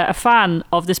is a fan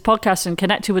of this podcast and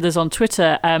connected with us on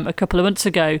Twitter a couple of months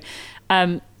ago,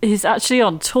 he's actually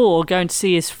on tour going to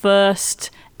see his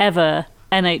first ever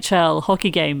NHL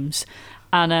hockey games.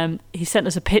 And he sent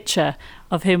us a picture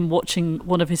of him watching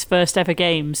one of his first ever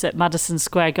games at Madison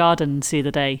Square Gardens the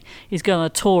other day. He's going on a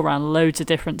tour around loads of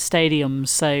different stadiums,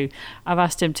 so I've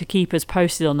asked him to keep us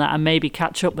posted on that and maybe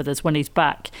catch up with us when he's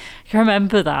back. Can you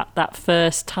remember that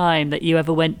first time that you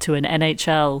ever went to an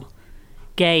NHL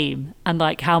game and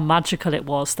like how magical it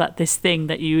was, that this thing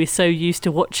that you were so used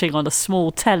to watching on a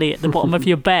small telly at the bottom of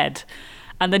your bed,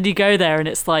 and then you go there and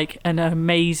it's like an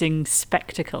amazing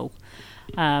spectacle.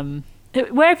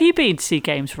 Where have you been to see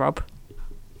games, Rob?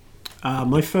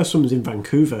 My first one was in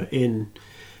Vancouver in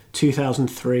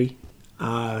 2003.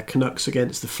 Canucks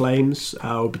against the Flames.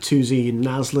 Bertuzzi and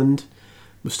Naslund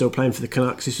were still playing for the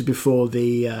Canucks. This was before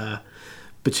the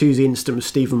Bertuzzi incident with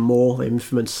Stephen Moore, the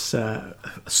infamous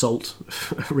assault,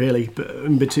 really. But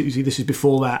Bertuzzi, this is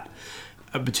before that.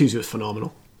 Bertuzzi was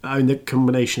phenomenal. I mean, the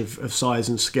combination of size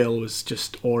and skill was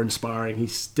just awe-inspiring.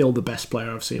 He's still the best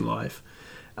player I've seen live.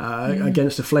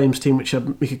 Against the Flames team, which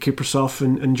had Mika Kiprasov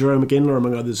and Jerome McGinley,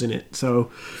 among others, in it.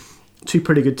 So, two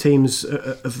pretty good teams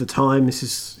of the time. This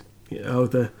is,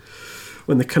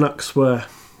 when the Canucks were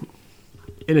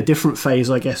in a different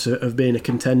phase, I guess, of being a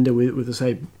contender with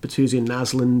say, Bertuzzi and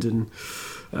Naslund and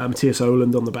Matthias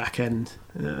Ohlund on the back end,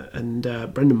 and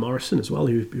Brendan Morrison as well,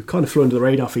 who kind of flew under the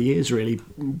radar for years, really,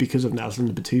 because of Naslund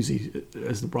and Bertuzzi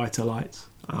as the brighter lights.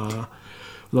 The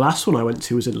last one I went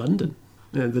to was in London.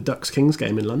 The Ducks-Kings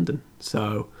game in London.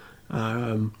 So,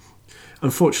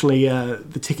 unfortunately,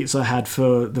 the tickets I had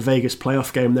for the Vegas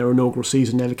playoff game, their inaugural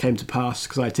season, never came to pass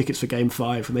because I had tickets for Game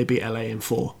 5 and they beat LA in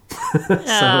 4.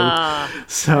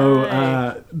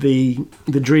 The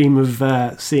dream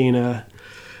of seeing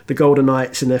the Golden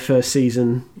Knights in their first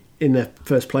season, in their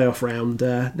first playoff round,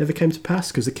 never came to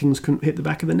pass because the Kings couldn't hit the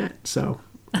back of the net. So.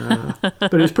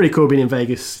 But it was pretty cool being in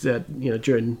Vegas,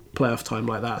 during playoff time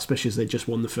like that, especially as they just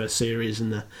won the first series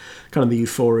and the kind of the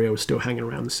euphoria was still hanging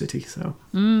around the city. So,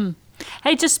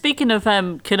 Hey, just speaking of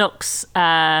Canucks,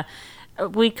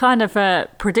 we kind of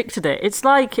predicted it. It's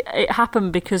like it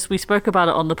happened because we spoke about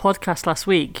it on the podcast last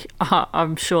week.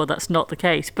 I'm sure that's not the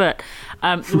case, but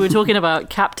we were talking about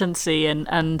captaincy and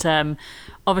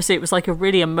obviously it was like a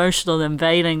really emotional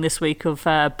unveiling this week of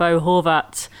Bo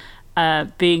Horvat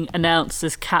being announced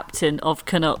as captain of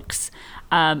Canucks,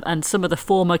 and some of the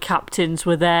former captains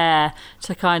were there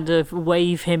to kind of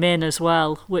wave him in as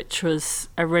well, which was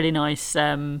a really nice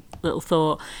little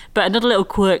thought. But another little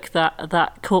quirk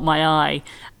that caught my eye,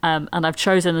 and I've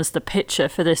chosen as the picture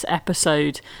for this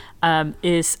episode,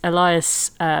 is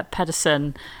Elias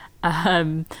Pettersson,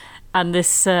 and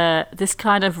this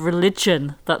kind of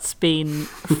religion that's been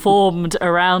formed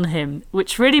around him,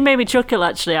 which really made me chuckle,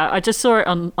 actually. I just saw it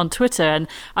on Twitter, and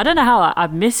I don't know how I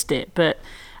missed it, but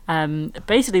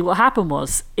basically what happened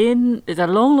was, it's a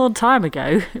long, long time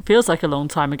ago, it feels like a long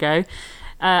time ago,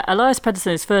 Elias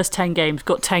Pettersson, his first 10 games,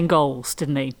 got 10 goals,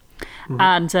 didn't he? Mm-hmm.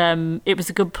 And it was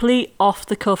a complete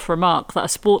off-the-cuff remark that a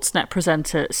Sportsnet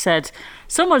presenter said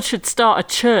someone should start a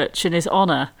church in his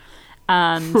honour.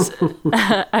 And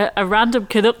a random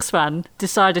Canucks fan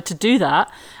decided to do that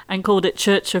and called it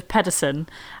Church of Pettersson.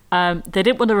 They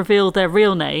didn't want to reveal their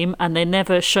real name and they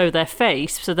never show their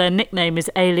face, so their nickname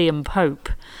is Alien Pope.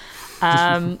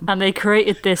 And they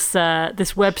created this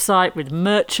website with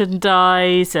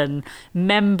merchandise and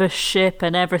membership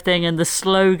and everything, and the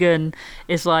slogan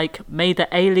is like, "May the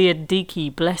alien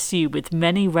Deke bless you with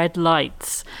many red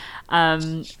lights."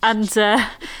 And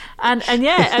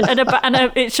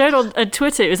it showed on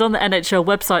Twitter, it was on the NHL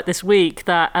website this week,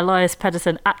 that Elias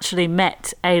Pettersson actually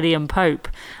met Alien Pope.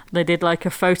 They did like a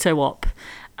photo op,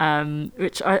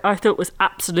 which I thought was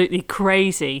absolutely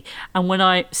crazy. And when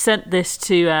I sent this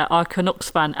to our Canucks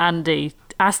fan Andy,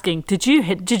 asking, did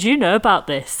you know about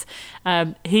this?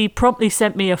 He promptly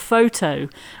sent me a photo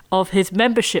of his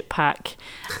membership pack,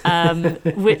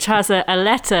 which has a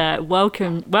letter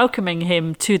welcoming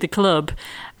him to the club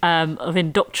of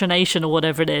indoctrination or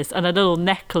whatever it is, and a little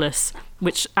necklace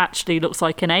which actually looks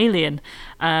like an alien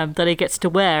that he gets to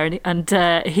wear. And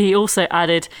he also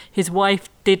added his wife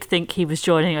did think he was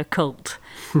joining a cult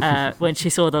when she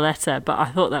saw the letter, but I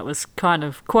thought that was kind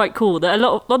of quite cool. There are a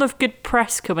lot of good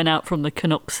press coming out from the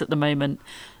Canucks at the moment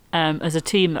as a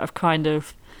team that have kind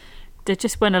of, they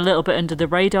just went a little bit under the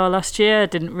radar last year.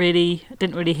 Didn't really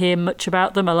hear much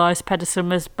about them. Elias Pettersson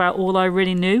was about all I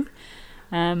really knew.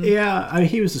 Yeah, I mean,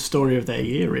 he was the story of their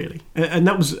year, really, and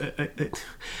that was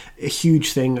a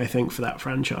huge thing, I think, for that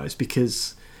franchise,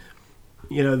 because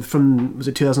was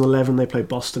it 2011 they played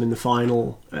Boston in the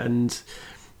final and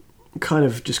kind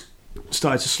of just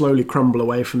started to slowly crumble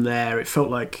away from there. It felt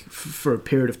like for a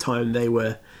period of time they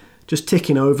were just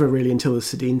ticking over, really, until the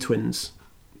Sedin twins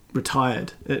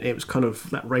retired. It was kind of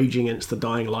that raging against the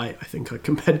dying light, I think I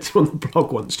compared it to on the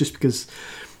blog once, just because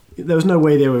there was no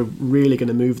way they were really going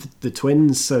to move the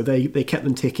twins, so they kept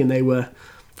them ticking. They were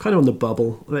kind of on the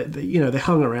bubble. They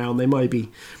hung around. They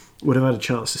would have had a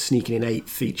chance of sneaking in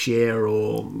 8th each year,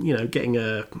 or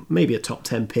getting maybe a top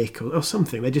 10 pick or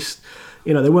something. They just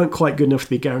they weren't quite good enough to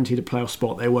be guaranteed a playoff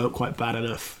spot. They weren't quite bad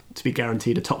enough to be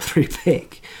guaranteed a top 3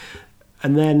 pick.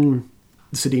 And then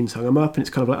the Sedins hung them up, and it's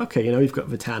kind of like, okay, we've got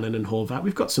Vatanen and Horvat,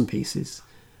 we've got some pieces.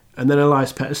 And then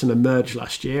Elias Pettersson emerged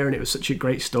last year, and it was such a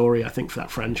great story, I think, for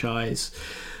that franchise,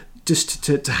 just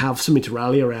to have something to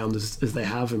rally around as they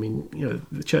have. I mean,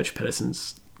 the Church of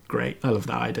Pettersson's great. I love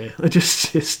that idea. I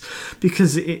just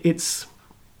because it's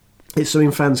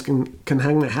something fans can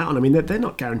hang their hat on. I mean, they're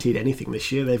not guaranteed anything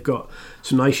this year. They've got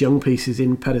some nice young pieces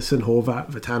in Pettersson,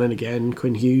 Horvat, Vatanen again,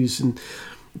 Quinn Hughes, and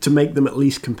to make them at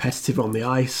least competitive on the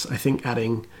ice, I think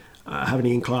having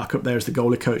Ian Clark up there as the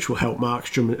goalie coach will help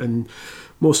Markstrom, and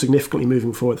more significantly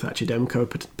moving forward, Thatcher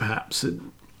Demko perhaps.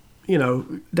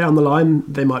 Down the line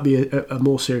they might be a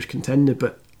more serious contender,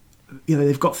 but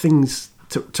they've got things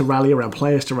to rally around,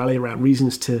 players to rally around,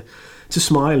 reasons to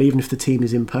smile even if the team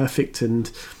is imperfect,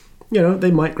 and they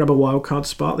might grab a wild card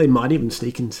spot. They might even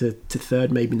sneak into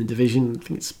third, maybe in the division. I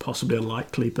think it's possibly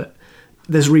unlikely, but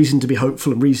there's reason to be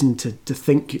hopeful and reason to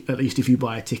think, at least if you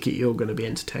buy a ticket, you're going to be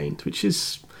entertained, which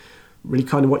is really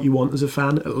kind of what you want as a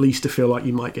fan, at least to feel like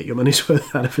you might get your money's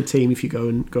worth out of a team if you go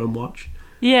and watch.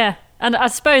 Yeah, and I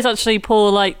suppose actually,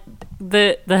 Paul, like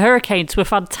the Hurricanes were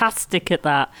fantastic at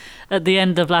that at the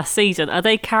end of last season. Are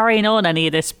they carrying on any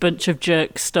of this bunch of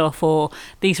jerk stuff or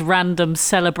these random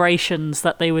celebrations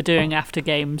that they were doing after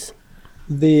games?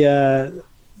 The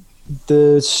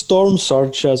storm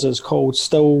surge, as it's called,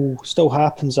 still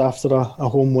happens after a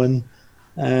home win.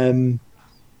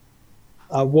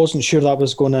 I wasn't sure that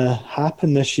was going to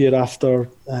happen this year after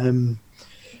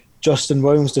Justin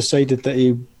Williams decided that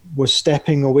he was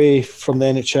stepping away from the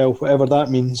NHL, whatever that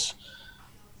means.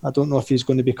 I don't know if he's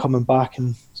going to be coming back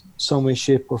in some way,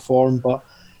 shape or form, but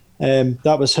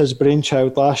that was his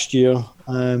brainchild last year.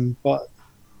 But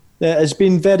it's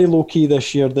been very low-key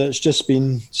this year. That it's just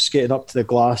been skating up to the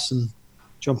glass and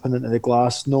jumping into the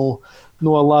glass. No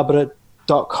elaborate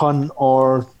duck hunt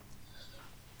or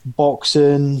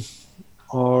boxing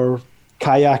or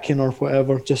kayaking or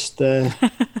whatever. Just,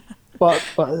 but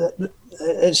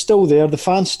it's still there. The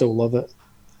fans still love it.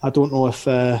 I don't know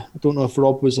if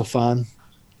Rob was a fan.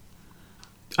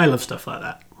 I love stuff like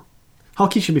that.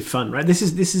 Hockey should be fun, right? This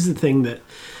is the thing that.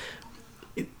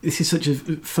 This is such a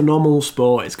phenomenal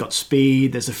sport. It's got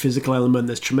speed, there's a physical element,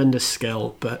 there's tremendous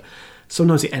skill, but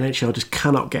sometimes the NHL just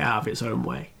cannot get out of its own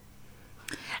way.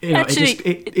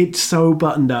 It's so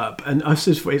buttoned up, and I've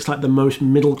said it's like the most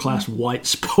middle class white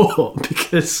sport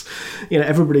because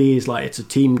everybody is like, it's a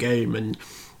team game, and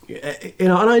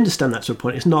and I understand that to a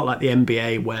point. It's not like the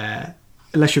NBA where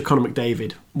unless you're Connor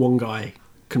McDavid, one guy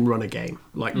can run a game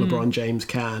like LeBron James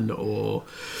can, or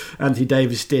Anthony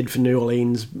Davis did for New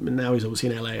Orleans. Now he's obviously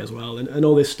in LA as well, and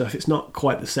all this stuff. It's not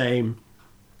quite the same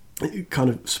kind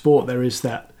of sport. There is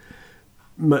that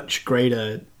much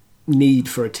greater need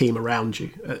for a team around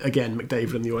you. Again,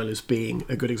 McDavid and the Oilers being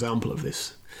a good example of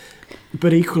this.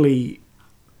 But equally,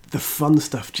 the fun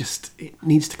stuff it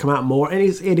needs to come out more, and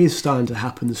it is starting to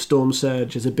happen. The storm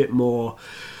surge is a bit more.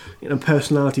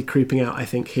 Personality creeping out, I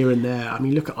think, here and there. I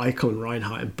mean, look at Eichel and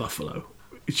Reinhart in Buffalo,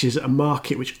 which is a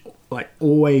market which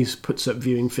always puts up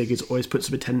viewing figures, always puts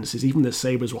up attendances. Even the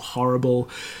Sabres were horrible.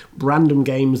 Random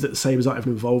games that the Sabres aren't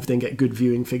even involved in get good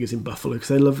viewing figures in Buffalo because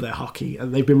they love their hockey,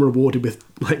 and they've been rewarded with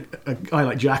a guy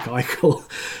like Jack Eichel,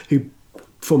 who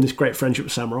formed this great friendship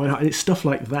with Sam Reinhart. And it's stuff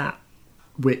like that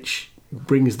which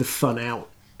brings the fun out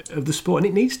of the sport, and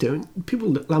it needs to. And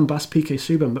people lambast PK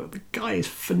Subban, but the guy is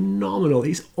phenomenal.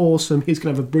 He's awesome. He's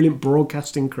going to have a brilliant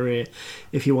broadcasting career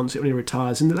if he wants it when he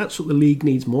retires, and that's what the league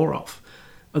needs more of.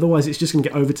 Otherwise, it's just going to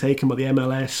get overtaken by the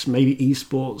MLS, maybe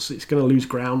esports. It's going to lose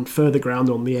further ground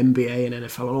on the NBA and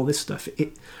NFL and all this stuff.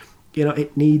 It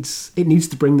needs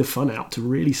to bring the fun out to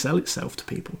really sell itself to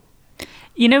people.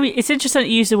 You know, it's interesting that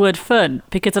you use the word fun,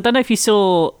 because I don't know if you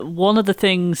saw one of the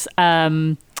things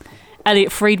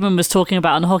Elliot Friedman was talking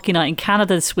about on Hockey Night in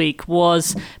Canada this week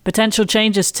was potential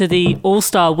changes to the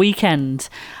All-Star weekend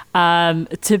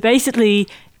to basically,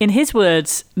 in his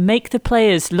words, make the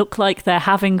players look like they're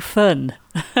having fun.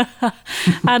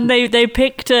 And they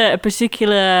picked a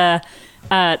particular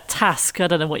task. I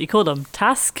don't know what you call them.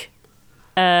 Task?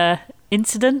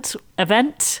 Incident?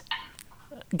 Event?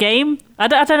 Game? I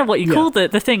don't know what you call the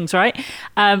things, right?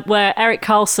 Where Erik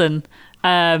Karlsson...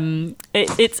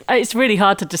 it's really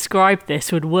hard to describe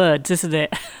this with words, isn't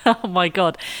it? Oh my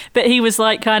god. But he was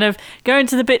like kind of going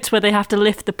to the bits where they have to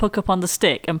lift the puck up on the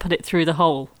stick and put it through the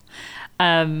hole.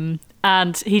 And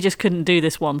he just couldn't do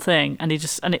this one thing, and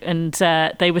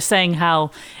they were saying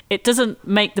how it doesn't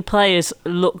make the players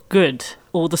look good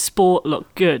or the sport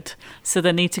look good, so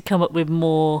they need to come up with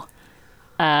more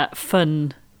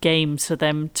fun games for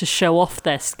them to show off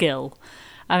their skill.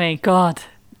 I mean, God,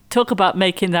 talk about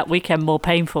making that weekend more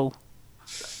painful.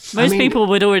 Most people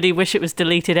would already wish it was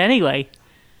deleted anyway.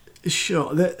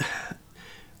 Sure.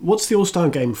 What's the All-Star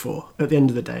game for at the end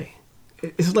of the day?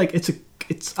 It's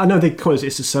I know they call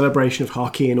it's a celebration of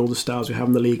hockey and all the stars we have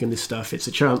in the league and this stuff. It's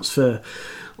a chance for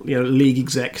league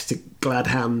execs to glad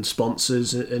hand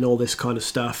sponsors and all this kind of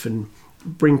stuff and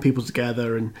bring people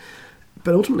together.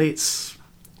 But ultimately, it's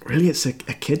a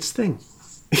kids thing.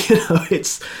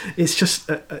 It's just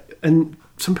and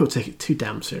some people take it too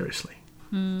damn seriously.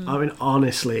 I mean,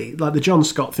 honestly, like the John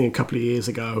Scott thing a couple of years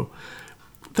ago,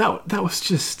 that was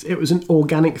just, it was an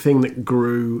organic thing that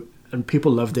grew and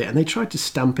people loved it, and they tried to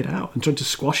stamp it out and tried to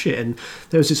squash it. And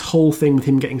there was this whole thing with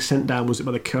him getting sent down, was it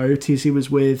by the Coyotes he was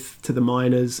with, to the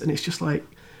minors, and it's just like,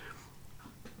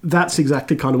 that's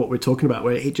exactly kind of what we're talking about,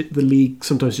 where the league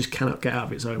sometimes just cannot get out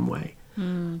of its own way.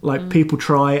 People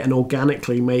try and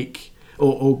organically make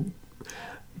or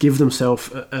give themselves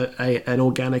an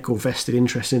organic or vested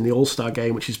interest in the All-Star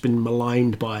game, which has been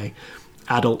maligned by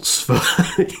adults for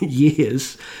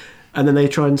years, and then they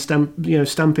try and stamp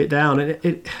it down.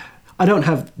 And I don't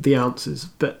have the answers,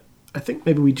 but I think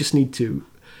maybe we just need to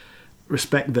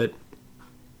respect that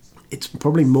it's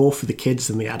probably more for the kids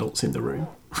than the adults in the room.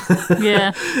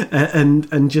 Yeah.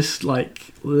 and just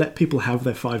like let people have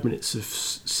their 5 minutes of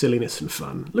silliness and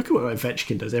fun. Look at what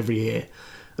Ovechkin does every year.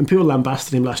 And people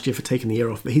lambasted him last year for taking the year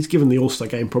off, but he's given the All-Star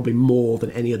game probably more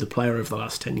than any other player over the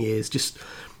last 10 years, just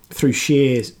through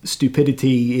sheer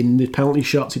stupidity in the penalty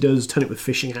shots he does, turn it with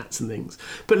fishing hats and things.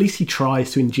 But at least he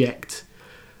tries to inject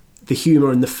the humour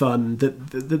and the fun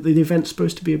that the event's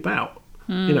supposed to be about.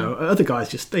 Other guys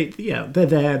just, they're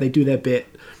there, they do their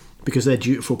bit because they're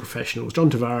dutiful professionals. John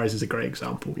Tavares is a great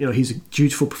example. He's a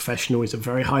dutiful professional, he's a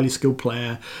very highly skilled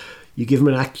player. You give him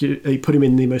you put him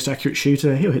in the most accurate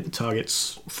shooter, he'll hit the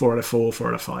targets 4 out of 4, 4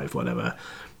 out of 5, whatever.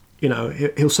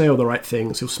 He'll say all the right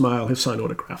things, he'll smile, he'll sign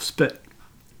autographs. But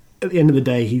at the end of the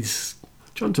day, he's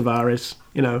John Tavares,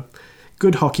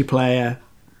 good hockey player,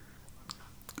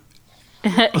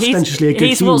 ostensibly a good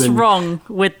he's human. What's wrong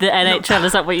with the NHL?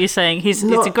 Is that what you're saying? He's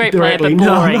a great directly, player,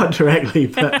 but boring. No, not directly,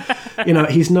 but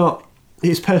he's not.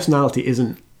 His personality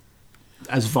isn't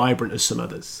as vibrant as some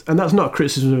others, and that's not a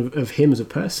criticism of him as a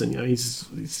person.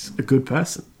 He's a good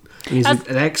person. And he's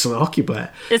an excellent hockey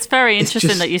player. It's very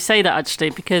interesting that you say that,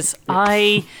 actually, because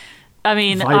I've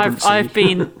been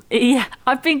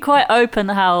quite open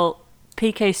how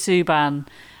PK Subban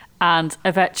and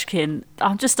Ovechkin,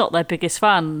 I'm just not their biggest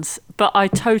fans, but I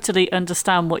totally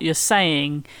understand what you're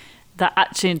saying, that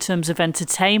actually in terms of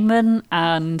entertainment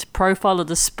and profile of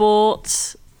the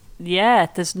sport,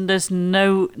 there's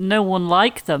no one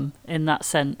like them in that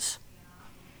sense.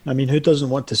 I mean, who doesn't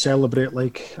want to celebrate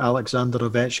like Alexander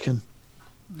Ovechkin?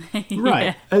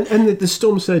 Right. And the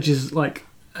Storm Surge is like,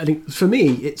 I think for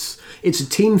me, it's a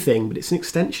team thing, but it's an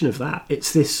extension of that.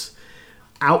 It's this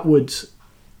outward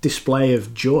display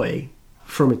of joy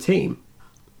from a team.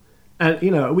 And,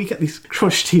 we get this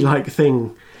crusty-like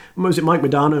thing. What was it, Mike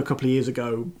Modano a couple of years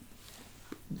ago,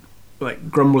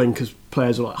 like grumbling because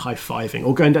players are like high-fiving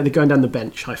or going down the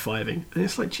bench high-fiving. And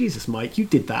it's like, Jesus, Mike, you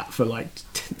did that for like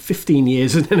 15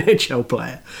 years as an NHL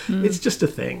player. It's just a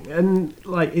thing. And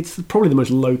like, it's probably the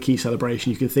most low-key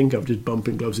celebration you can think of, just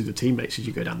bumping gloves with your teammates as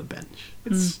you go down the bench.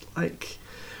 It's like,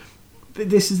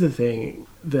 this is the thing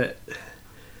that,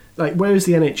 like, where is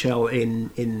the NHL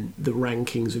in the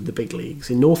rankings of the big leagues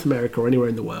in North America or anywhere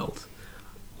in the world?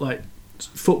 Like,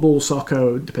 football,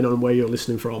 soccer, depending on where you're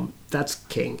listening from, that's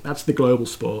king. That's the global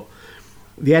sport.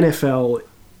 The NFL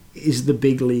is the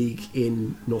big league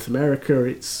in North America.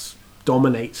 It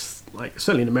dominates, like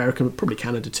certainly in America, but probably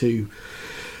Canada too.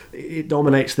 It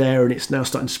dominates there, and it's now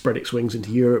starting to spread its wings into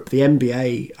Europe. The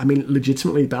NBA, I mean,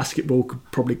 legitimately, basketball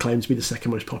could probably claim to be the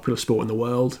second most popular sport in the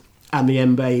world, and the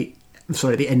NBA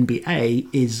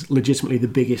is legitimately the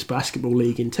biggest basketball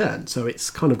league in turn. So it's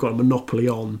kind of got a monopoly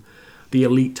on the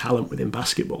elite talent within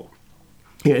basketball,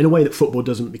 in a way that football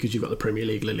doesn't, because you've got the Premier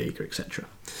League, La Liga, etc.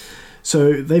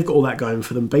 So they've got all that going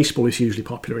for them. Baseball is hugely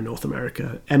popular in North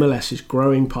America. MLS is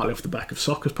growing, partly off the back of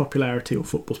soccer's popularity or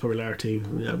football's popularity,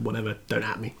 whatever, don't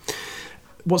at me.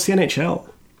 What's the NHL?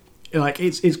 Like,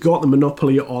 it's got the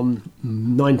monopoly on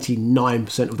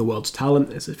 99% of the world's talent.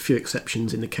 There's a few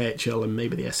exceptions in the KHL and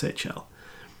maybe the SHL.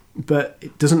 But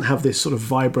it doesn't have this sort of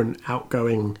vibrant,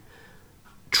 outgoing,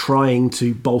 trying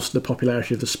to bolster the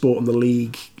popularity of the sport and the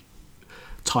league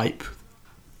type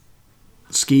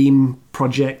scheme,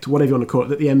 project, whatever you want to call it,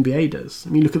 that the NBA does. I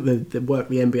mean, look at the work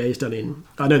the NBA has done in...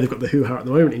 I know they've got the hoo-ha at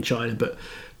the moment in China, but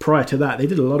prior to that, they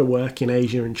did a lot of work in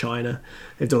Asia and China.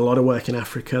 They've done a lot of work in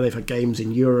Africa. They've had games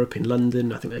in Europe, in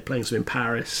London. I think they're playing some in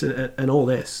Paris and all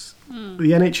this.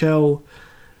 The NHL,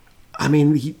 I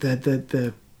mean,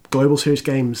 the Global Series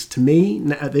games, to me,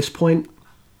 at this point,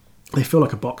 they feel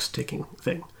like a box-ticking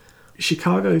thing.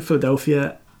 Chicago,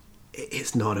 Philadelphia,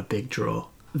 it's not a big draw.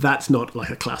 That's not like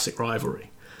a classic rivalry.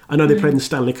 I know they played in the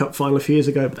Stanley Cup final a few years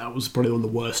ago, but that was probably one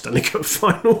of the worst Stanley Cup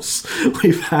finals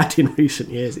we've had in recent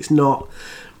years. It's not,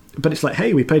 but it's like,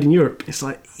 hey, we played in Europe. It's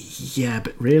like, yeah,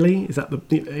 but really? Is that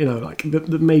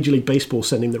the Major League Baseball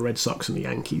sending the Red Sox and the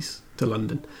Yankees to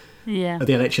London? Yeah.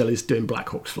 The NHL is doing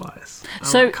Blackhawks Flyers.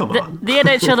 So come on. The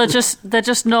NHL they're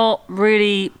just not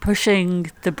really pushing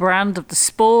the brand of the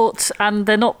sport, and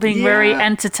they're not being very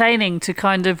entertaining to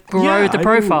kind of grow the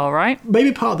profile, right?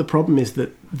 Maybe part of the problem is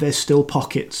that there's still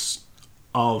pockets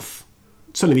of,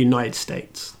 certainly the United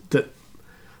States, that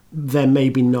they're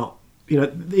maybe not,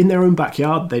 in their own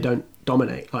backyard, they don't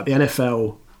dominate. Like the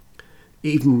NFL,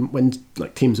 even when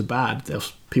like teams are bad,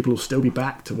 people will still be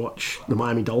back to watch the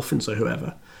Miami Dolphins or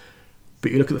whoever.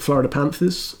 But you look at the Florida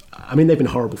Panthers, I mean, they've been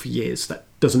horrible for years. That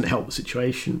doesn't help the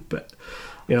situation, but,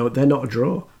 they're not a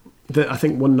draw. I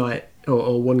think one night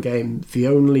or one game, the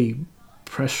only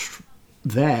press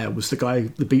there was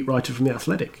the beat writer from The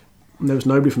Athletic. And there was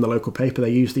nobody from the local paper.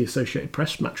 They used the Associated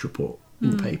Press match report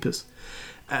in the papers.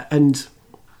 And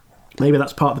maybe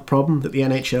that's part of the problem, that the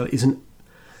NHL isn't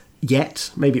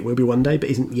yet, maybe it will be one day, but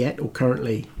isn't yet or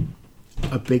currently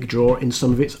a big draw in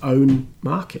some of its own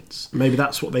markets. Maybe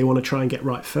that's what they want to try and get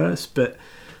right first. But,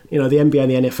 the NBA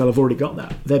and the NFL have already got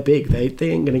that. They're big. They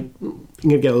ain't going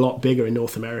to get a lot bigger in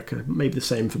North America. Maybe the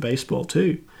same for baseball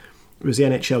too. Whereas the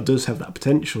NHL does have that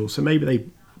potential. So maybe they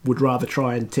would rather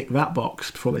try and tick that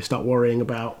box before they start worrying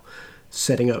about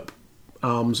setting up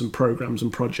arms and programs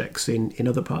and projects in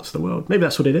other parts of the world. Maybe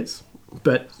that's what it is.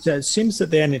 But it seems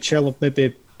that the NHL have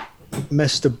maybe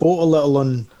missed the boat a little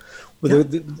on...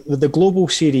 With the global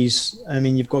series, I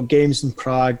mean, you've got games in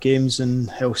Prague, games in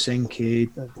Helsinki,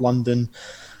 London,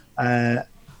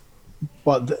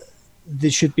 but they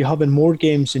should be having more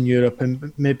games in Europe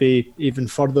and maybe even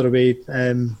further away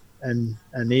in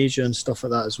Asia and stuff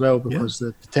like that as well, because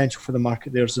the potential for the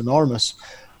market there is enormous.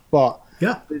 But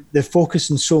they're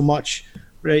focusing so much.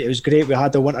 Right, it was great. We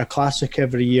had the Winter Classic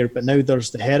every year, but now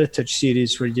there's the Heritage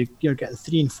Series where you're getting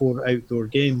 3 and 4 outdoor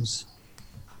games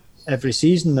every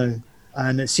season now.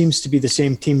 And it seems to be the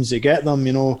same teams that get them.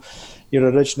 Your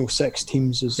original 6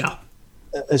 teams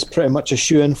is pretty much a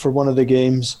shoe-in for one of the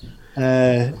games.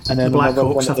 And then the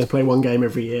Blackhawks have to play one game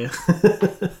every year.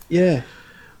 Yeah.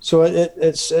 So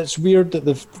it's weird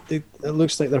that it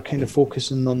looks like they're kind of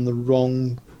focusing on the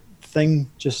wrong thing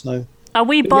just now. Are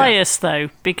we biased, though,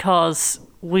 because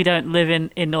we don't live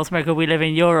in North America, we live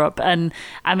in Europe? And,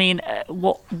 I mean,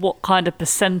 what kind of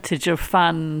percentage of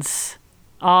fans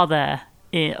are there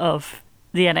of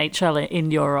the NHL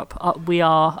in Europe? We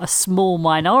are a small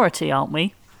minority, aren't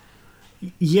we?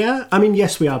 Yeah, I mean,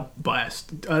 yes, we are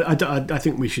biased. I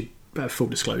think we should have full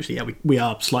disclosure. Yeah, we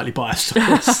are slightly biased, of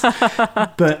course.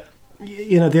 But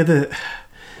the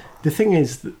thing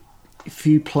is that if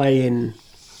you play in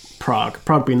Prague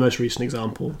being the most recent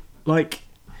example, like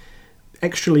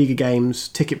Extraliga games,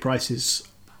 ticket prices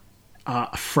are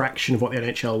a fraction of what the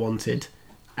NHL wanted,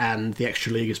 and the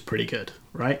Extraliga is pretty good,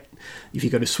 right? If you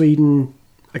go to Sweden,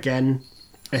 again,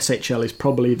 SHL is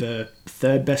probably the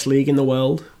 3rd best league in the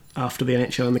world after the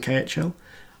NHL and the KHL.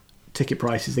 Ticket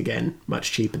prices, again,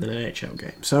 much cheaper than an NHL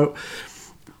game. So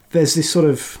there's this sort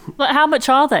of... But how much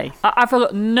are they? I've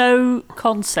got no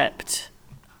concept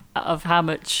of how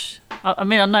much I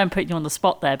mean, I know I'm putting you on the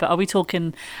spot there, but are we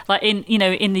talking like in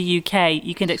the UK,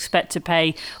 you can expect to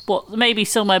pay maybe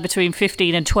somewhere between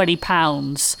 £15 and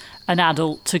 £20 an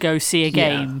adult to go see a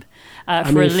game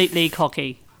for Elite League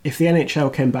hockey? If the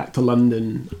NHL came back to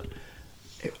London,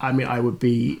 I mean, I would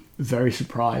be very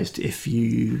surprised if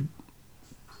you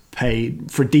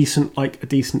paid for a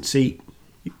decent seat.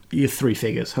 You're three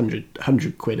figures,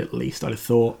 100 quid at least, I'd have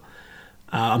thought.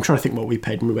 I'm trying to think what we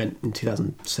paid when we went in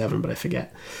 2007, but I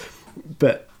forget.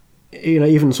 But,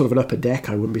 even sort of an upper deck,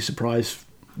 I wouldn't be surprised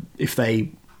if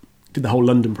they did the whole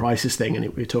London prices thing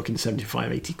and we're talking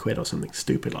 75, 80 quid or something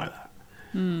stupid like that.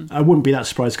 I wouldn't be that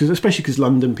surprised, especially because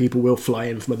London people will fly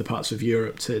in from other parts of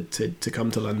Europe to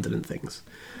come to London and things.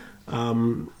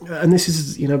 And this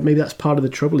is, maybe that's part of the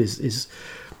trouble is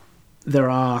there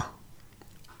are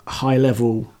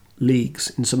high-level leagues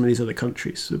in some of these other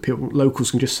countries. So locals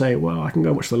can just say, well, I can go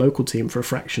and watch the local team for a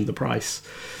fraction of the price.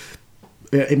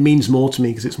 It means more to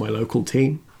me because it's my local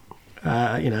team.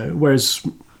 Whereas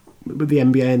with the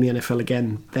NBA and the NFL,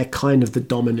 again, they're kind of the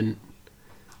dominant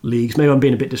leagues. Maybe I'm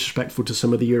being a bit disrespectful to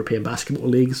some of the European basketball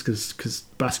leagues because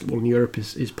basketball in Europe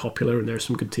is popular and there are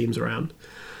some good teams around.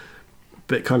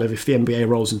 But kind of if the NBA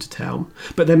rolls into town.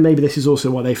 But then maybe this is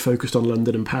also why they focused on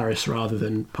London and Paris rather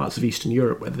than parts of Eastern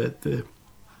Europe where the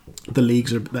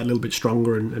leagues are a little bit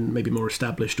stronger and maybe more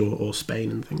established, or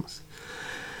Spain and things.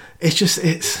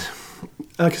 It's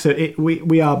like I said,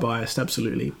 we are biased,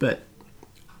 absolutely. But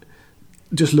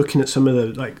just looking at some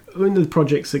of the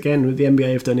projects, again, with the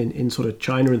NBA have done in sort of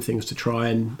China and things to try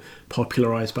and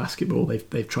popularise basketball.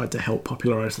 They've tried to help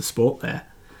popularise the sport there.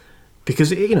 Because,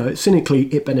 cynically,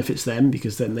 it benefits them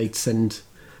because then they send,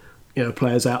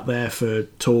 players out there for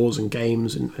tours and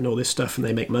games and all this stuff and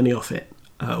they make money off it.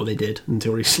 Or they did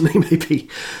until recently, maybe.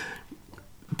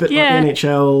 But like the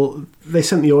NHL, they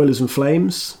sent the Oilers and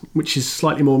Flames, which is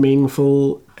slightly more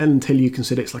meaningful until you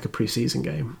consider it's like a pre-season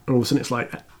game. And all of a sudden it's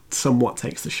like somewhat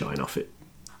takes the shine off it.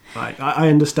 Like, I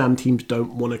understand teams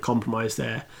don't want to compromise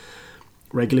their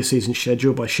regular season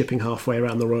schedule by shipping halfway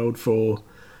around the world for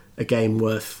a game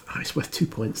it's worth 2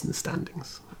 points in the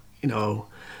standings,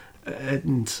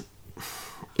 and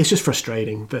it's just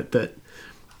frustrating that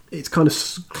it's kind of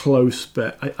close,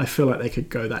 but I feel like they could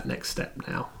go that next step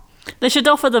now. They should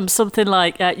offer them something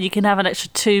like you can have an extra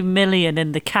 $2 million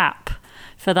in the cap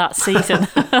for that season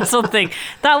or something.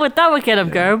 That would get them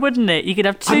going, wouldn't it? You could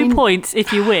have 2 points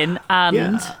if you win,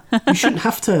 and you shouldn't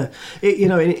have to.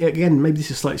 Again, maybe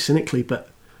this is slightly cynically, but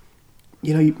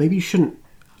maybe you shouldn't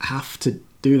have to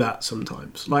do that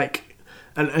sometimes.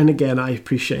 And again, I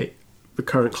appreciate the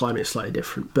current climate is slightly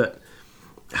different, but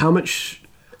how much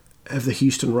have the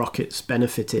Houston Rockets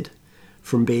benefited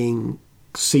from being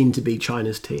seen to be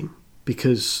China's team?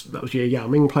 Because that was Yao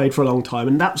Ming played for a long time,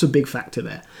 and that's a big factor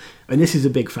there. And this is a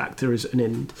big factor is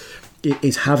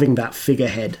having that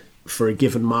figurehead for a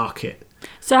given market.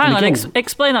 So hang on,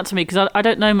 explain that to me, because I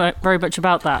don't know very much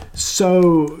about that.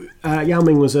 So Yao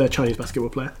Ming was a Chinese basketball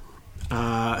player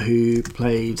who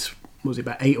played,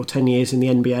 about 8 or 10 years in the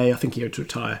NBA. I think he had to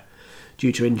retire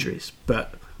due to injuries.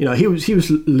 But, he was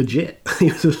legit.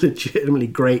 He was a legitimately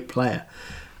great player.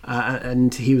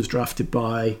 And he was drafted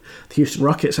by the Houston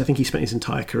Rockets. I think he spent his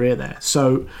entire career there.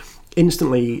 So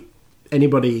instantly,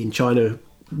 anybody in China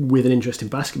with an interest in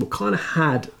basketball kind of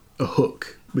had a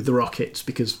hook with the Rockets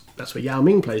because that's where Yao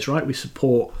Ming plays, right? We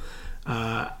support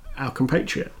our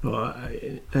compatriot.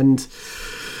 And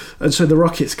so the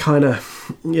Rockets kind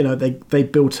of, they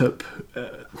built up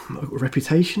a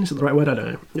reputation, is that the right word? I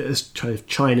don't know. As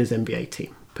China's NBA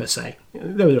team, per se.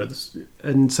 There were others.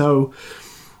 And so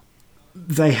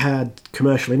they had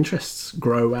commercial interests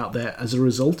grow out there as a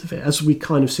result of it, as we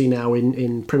kind of see now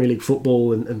in Premier League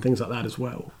football and things like that as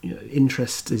well.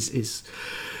 Interest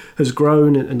has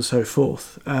grown and so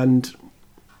forth. And,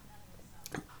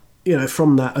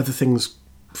 from that, other things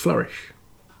flourish.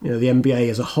 The NBA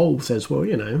as a whole says, well,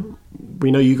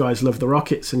 we know you guys love the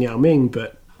Rockets and Yao Ming,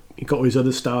 but you've got all these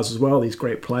other stars as well, these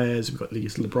great players. We've got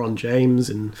these LeBron James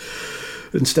and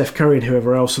Steph Curry and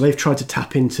whoever else. So they've tried to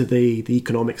tap into the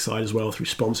economic side as well through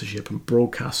sponsorship and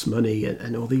broadcast money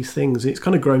and all these things. And it's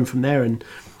kind of grown from there. And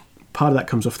part of that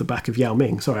comes off the back of Yao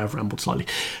Ming. Sorry, I've rambled slightly.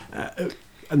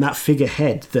 And that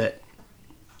figurehead that,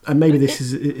 and maybe this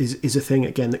is a thing,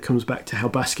 again, that comes back to how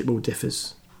basketball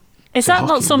differs. Is that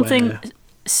not something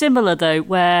similar, though,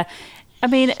 where I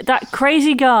mean, that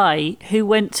crazy guy who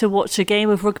went to watch a game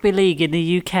of rugby league in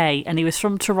the UK, and he was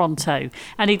from Toronto,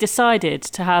 and he decided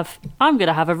to I'm going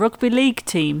to have a rugby league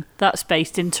team that's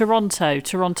based in Toronto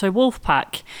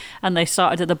Wolfpack. And they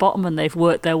started at the bottom and they've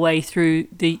worked their way through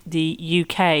the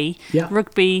UK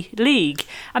rugby league.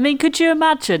 I mean, could you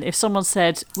imagine if someone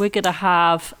said, we're going to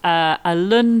have a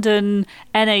London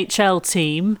NHL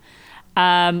team,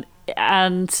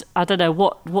 and I don't know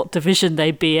what division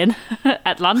they'd be in,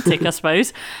 Atlantic, I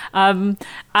suppose. And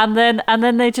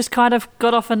then they just kind of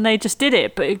got off and they just did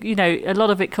it. But, you know, a lot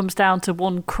of it comes down to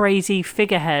one crazy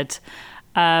figurehead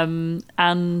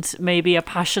and maybe a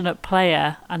passionate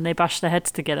player, and they bash their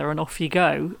heads together and off you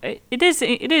go. It is,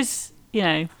 you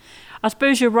know, I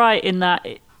suppose you're right in that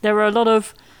there are a lot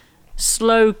of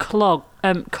slow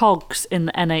cogs in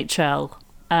the NHL.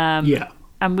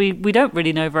 And we don't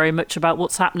really know very much about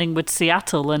what's happening with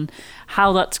Seattle and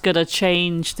how that's going to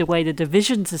change the way the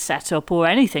divisions are set up or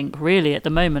anything really at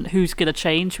the moment. Who's going to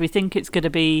change? We think it's going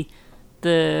to be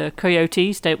the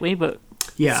Coyotes, don't we? But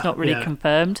it's not really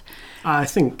confirmed. I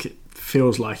think it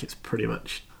feels like it's pretty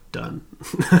much done.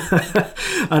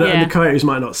 And the Coyotes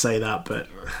might not say that, but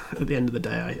at the end of the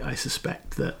day, I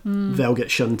suspect that they'll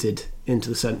get shunted into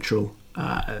the Central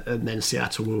and then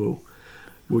Seattle will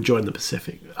join the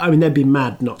Pacific. I mean, they'd be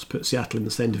mad not to put Seattle in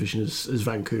the same division as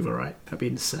Vancouver, right? That'd be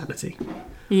insanity.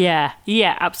 Yeah,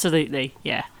 absolutely,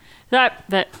 yeah.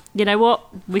 But you know what?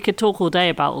 We could talk all day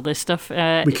about all this stuff.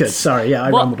 We could. Sorry, I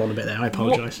rambled on a bit there. I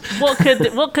apologise. What could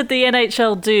the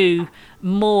NHL do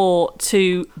more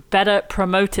to better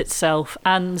promote itself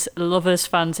and lovers,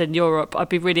 fans in Europe? I'd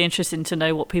be really interested to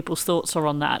know what people's thoughts are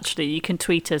on that. Actually, you can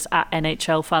tweet us at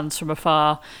NHL Fans From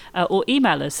Afar or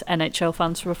email us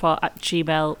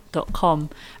nhlfansfromafar@gmail.com.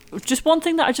 Just one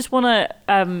thing that I just want to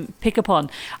pick up on.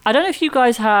 I don't know if you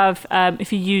guys have,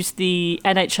 if you use the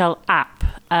NHL app.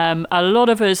 A lot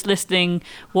of us listening,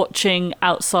 watching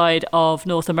outside of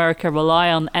North America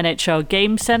rely on NHL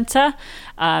Game Center.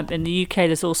 In the UK,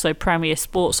 there's also Premier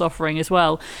Sports offering as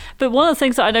well. But one of the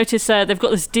things that I noticed, they've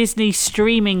got this Disney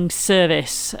streaming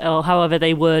service, or however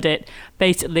they word it,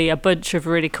 basically a bunch of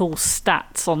really cool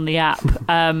stats on the app,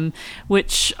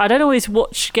 which I don't always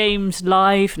watch games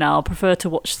live now. I prefer to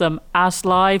watch them as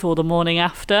live or the morning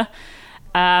after.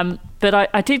 But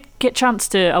I did get a chance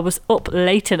to, I was up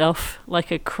late enough, like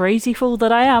a crazy fool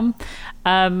that I am,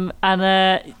 and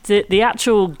the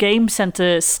actual Game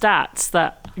Center stats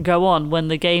that go on when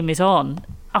the game is on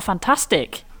are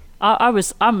fantastic.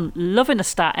 I'm loving a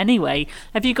stat anyway.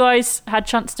 Have you guys had a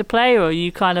chance to play, or are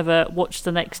you kind of a watch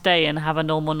the next day and have a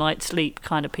normal night's sleep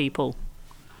kind of people?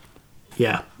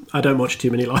 Yeah, I don't watch too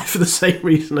many live for the same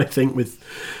reason, I think, with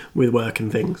work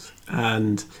and things.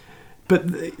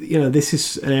 But, you know, this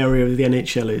is an area the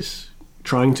NHL is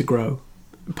trying to grow,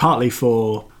 partly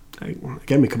for,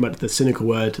 again, we come back to the cynical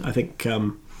word, I think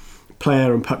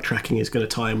player and puck tracking is going to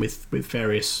tie in with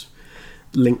various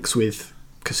links with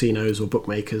casinos or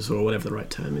bookmakers or whatever the right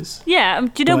term is. Yeah,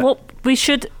 do you know what? We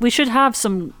should have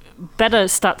some better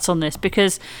stats on this,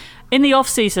 because in the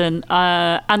off-season,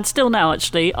 and still now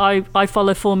actually, I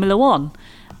follow Formula One.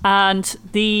 And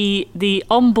the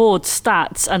onboard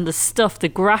stats and the stuff, the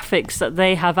graphics that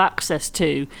they have access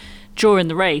to during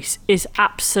the race is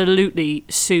absolutely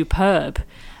superb.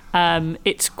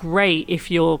 It's great if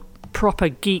you're proper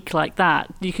geek like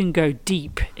that. You can go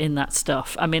deep in that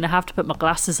stuff. I mean, I have to put my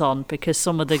glasses on because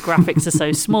some of the graphics are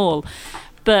so small.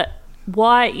 But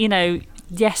why, you know,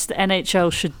 yes, the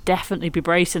NHL should definitely be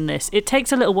bracing this. It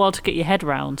takes a little while to get your head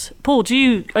around. Paul,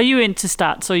 are you into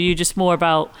stats, or are you just more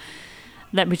about,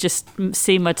 let me just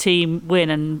see my team win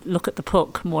and look at the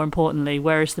puck, more importantly?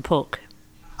 Where is the puck?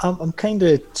 I'm kind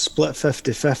of split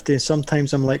 50-50.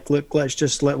 Sometimes I'm like, look, let's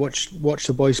just watch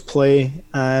the boys play.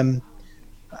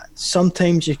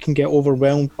 Sometimes you can get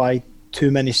overwhelmed by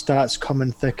too many stats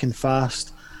coming thick and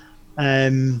fast.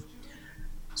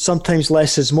 Sometimes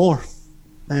less is more.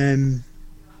 At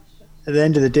the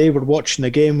end of the day, we're watching the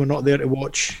game. We're not there to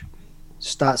watch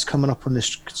stats coming up on the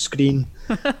screen.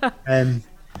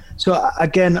 So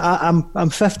again, I'm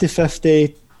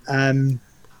 50-50.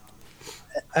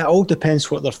 It all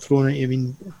depends what they're throwing at you. I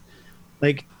mean,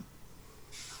 like,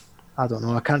 I don't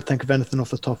know. I can't think of anything off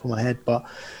the top of my head, but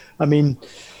I mean,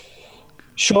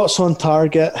 shots on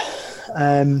target,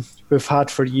 we've had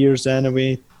for years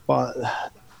anyway. But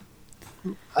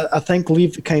I think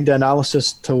leave the kind of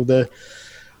analysis till the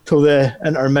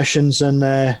intermissions and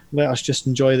let us just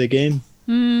enjoy the game.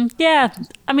 Yeah,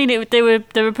 I mean, they were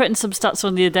putting some stats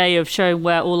on the other day of showing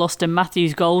where all Austin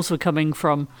Matthews goals were coming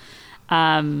from,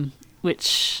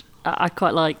 which I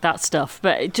quite like that stuff.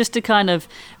 But just to kind of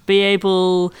be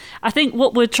able. I think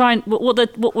what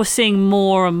we're seeing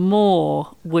more and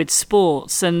more with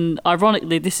sports, and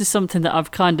ironically, this is something that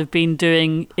I've kind of been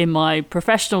doing in my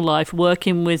professional life,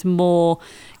 working with more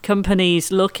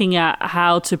companies looking at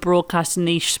how to broadcast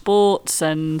niche sports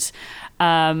and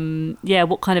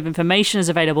what kind of information is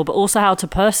available, but also how to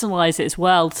personalize it as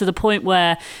well, to the point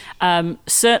where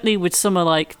certainly with some of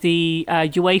like the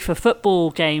UEFA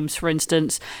football games, for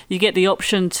instance, you get the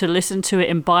option to listen to it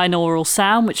in binaural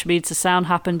sound, which means the sound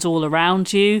happens all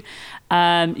around you.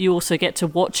 You also get to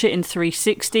watch it in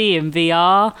 360 in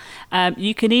VR.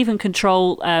 You can even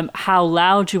control how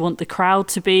loud you want the crowd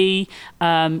to be,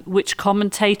 which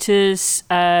commentators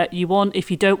you want.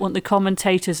 If you don't want the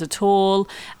commentators at all,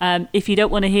 if you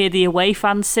don't want to hear the away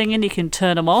fans singing, you can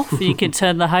turn them off. You can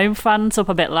turn the home fans up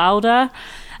a bit louder.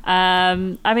 I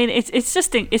mean,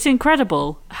 it's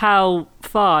incredible how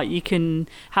far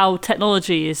how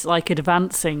technology is like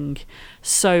advancing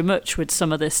so much with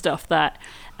some of this stuff that.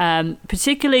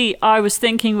 Particularly, I was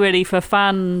thinking really for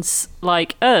fans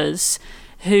like us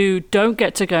who don't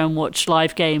get to go and watch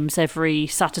live games every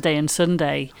Saturday and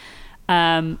Sunday,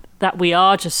 that we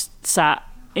are just sat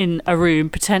in a room,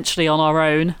 potentially on our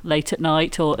own, late at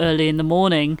night or early in the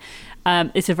morning.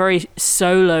 It's a very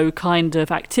solo kind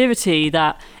of activity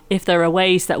that if there are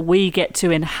ways that we get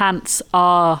to enhance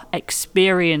our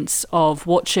experience of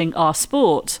watching our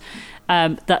sport,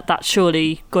 that's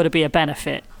surely got to be a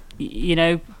benefit. You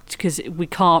know, because we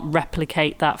can't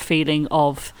replicate that feeling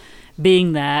of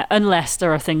being there unless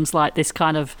there are things like this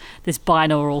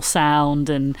binaural sound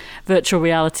and virtual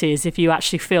reality, as if you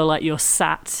actually feel like you're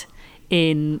sat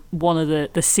in one of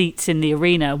the seats in the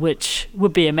arena, which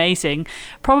would be amazing.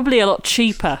 Probably a lot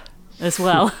cheaper as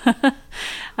well.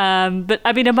 But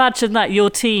I mean, imagine that your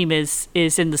team is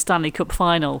in the Stanley Cup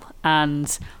final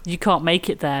and you can't make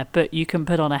it there, but you can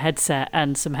put on a headset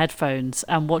and some headphones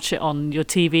and watch it on your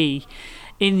TV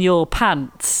in your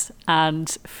pants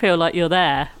and feel like you're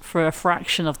there for a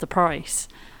fraction of the price.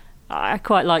 I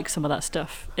quite like some of that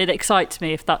stuff. It excites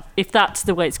me if that's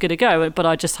the way it's going to go, but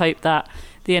I just hope that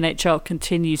the NHL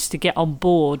continues to get on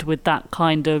board with that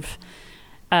kind of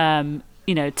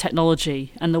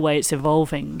technology and the way it's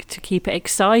evolving to keep it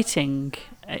exciting.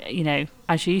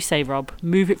 As you say, Rob,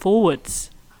 move it forwards,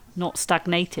 not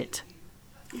stagnate it.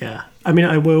 Yeah, I mean,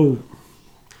 I will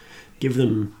give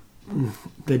them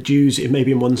their dues,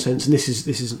 maybe in one sense, and this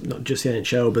is not just the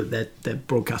NHL, but their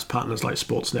broadcast partners like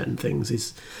Sportsnet and things.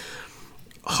 Is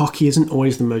hockey isn't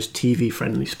always the most TV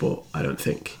friendly sport, I don't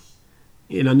think.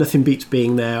 Nothing beats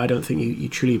being there. I don't think you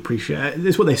truly appreciate it.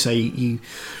 It's what they say. You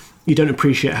don't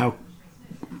appreciate how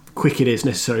quick it is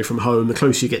necessarily from home. The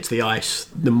closer you get to the ice,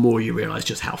 the more you realise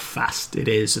just how fast it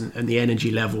is, and the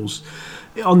energy levels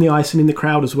on the ice and in the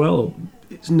crowd as well.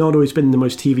 It's not always been the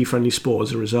most TV friendly sport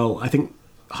as a result. I think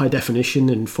high definition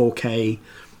and 4K,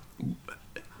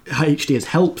 HD has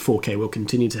helped. 4K will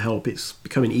continue to help. It's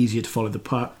becoming easier to follow the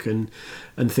puck and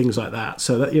things like that.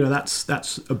 So that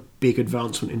that's a big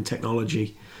advancement in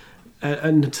technology.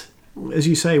 And as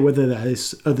you say, whether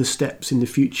there's other steps in the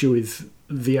future with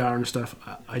VR and stuff,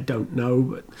 I don't know.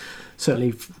 But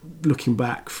certainly looking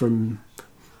back from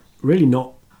really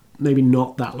maybe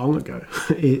not that long ago,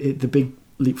 the big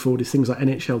leap forward is things like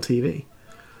NHL TV,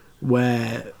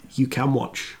 where you can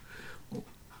watch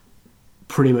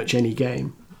pretty much any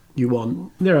game you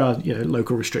want. There are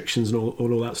local restrictions and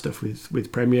all that stuff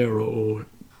with Premier or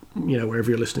wherever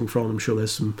you're listening from. I'm sure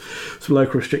there's some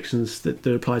local restrictions that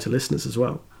apply to listeners as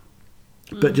well.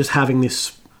 But just having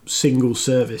this single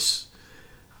service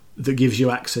that gives you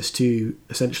access to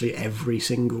essentially every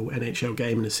single NHL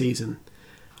game in a season.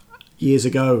 Years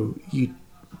ago, you'd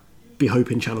be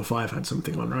hoping Channel 5 had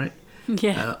something on, right?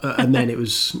 Yeah. And then it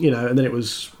was,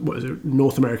 what was it,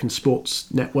 North American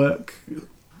Sports Network,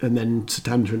 and then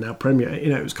Setanta and now Premier.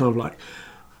 It was kind of like,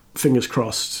 fingers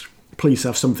crossed, please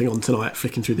have something on tonight,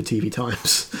 flicking through the TV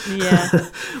Times. Yeah.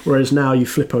 Whereas now you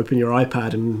flip open your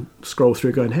iPad and scroll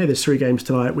through going, hey, there's 3 games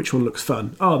tonight, which one looks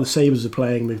fun? Oh, the Sabres are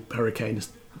playing the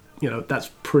Hurricanes. That's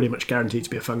pretty much guaranteed to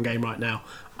be a fun game right now.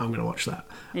 I'm going to watch that.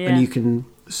 Yeah. And you can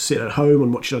sit at home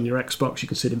and watch it on your Xbox. You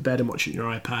can sit in bed and watch it on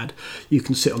your iPad. You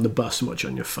can sit on the bus and watch it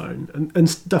on your phone. And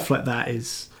stuff like that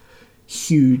is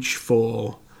huge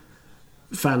for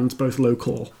fans, both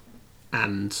local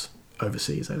and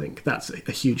overseas. I think that's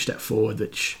a huge step forward,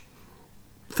 which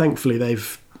thankfully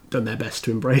they've done their best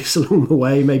to embrace along the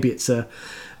way. Maybe it's a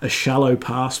shallow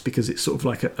pass because it's sort of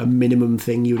like a minimum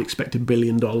thing you would expect $1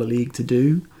 billion league to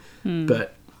do.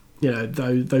 But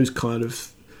those kind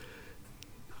of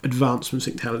advancements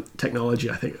in technology,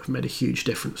 I think, have made a huge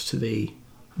difference to the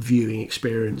viewing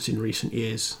experience in recent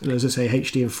years. And as I say,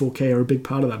 HD and 4K are a big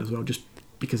part of that as well. Just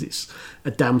because it's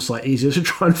a damn sight easier to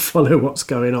try and follow what's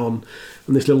going on.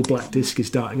 And this little black disc is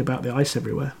darting about the ice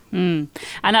everywhere. And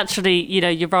actually,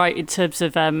 you're right in terms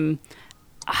of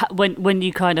when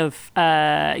you kind of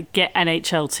get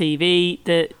NHL TV,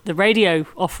 the radio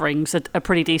offerings are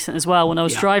pretty decent as well. When I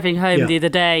was driving home the other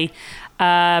day,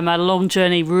 I had a long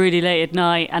journey really late at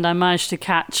night, and I managed to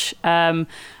catch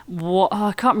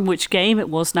I can't remember which game it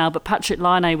was now, but Patrick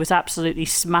Laine was absolutely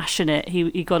smashing it.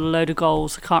 He got a load of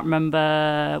goals. I can't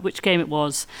remember which game it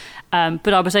was,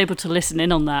 but I was able to listen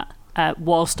in on that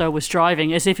whilst I was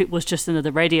driving, as if it was just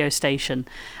another radio station.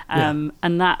 And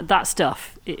that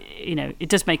stuff, it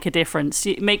does make a difference.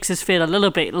 It makes us feel a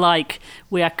little bit like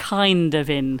we are kind of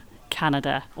in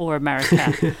Canada or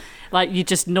America. Like you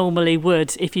just normally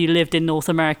would if you lived in North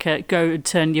America, go and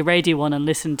turn your radio on and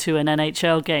listen to an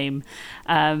NHL game,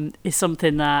 is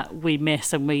something that we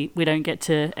miss and we don't get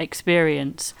to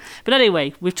experience. But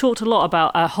anyway, we've talked a lot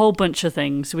about a whole bunch of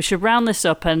things. We should round this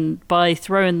up and by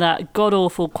throwing that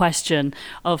god-awful question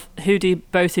of who do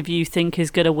both of you think is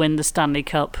going to win the Stanley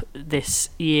Cup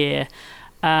this year?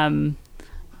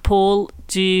 Paul,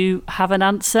 do you have an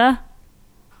answer?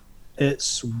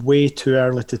 It's way too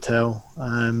early to tell.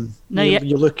 No,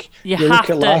 you look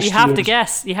to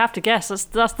guess. You have to guess.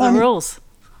 That's the rules.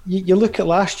 You look at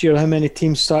last year, how many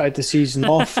teams started the season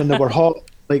off and they were hot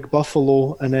like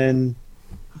Buffalo, and then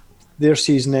their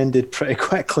season ended pretty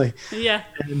quickly. Yeah,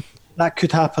 and that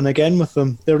could happen again with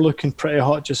them. They're looking pretty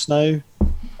hot just now,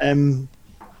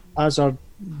 as are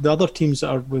the other teams that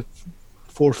are with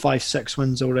 4, 5, 6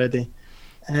 wins already.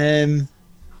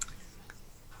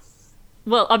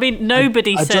 Well, I mean,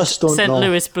 nobody said St. know.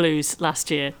 Louis Blues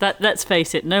last year. Let's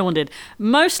face it, no one did.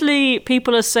 Mostly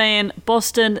people are saying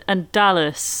Boston and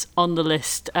Dallas on the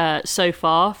list so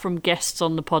far from guests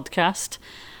on the podcast.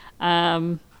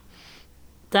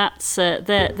 That's they're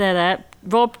there.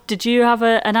 Rob, did you have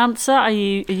an answer? Are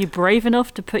you brave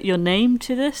enough to put your name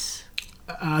to this?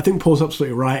 I think Paul's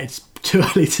absolutely right. It's too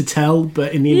early to tell,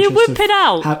 but in the you interest whip it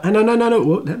out. No.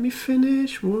 Well, let me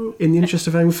finish. Well, in the interest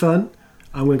of having fun,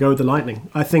 I'm going to go with the Lightning.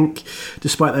 I think,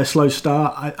 despite their slow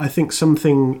start, I think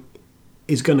something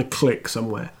is going to click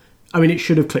somewhere. I mean, it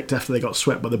should have clicked after they got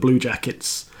swept by the Blue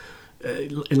Jackets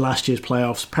in last year's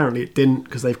playoffs. Apparently it didn't,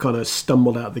 because they've kind of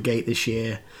stumbled out the gate this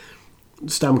year.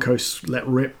 Stamkos let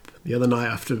rip the other night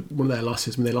after one of their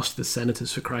losses when they lost to the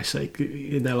Senators, for Christ's sake,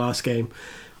 in their last game.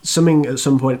 Something at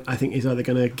some point I think is either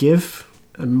going to give,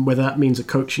 and whether that means a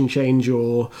coaching change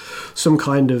or some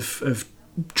kind of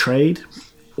trade,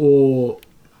 or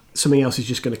something else is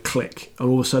just going to click, and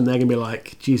all of a sudden they're going to be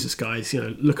like, Jesus guys,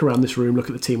 look around this room, look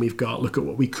at the team we've got, look at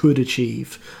what we could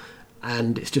achieve,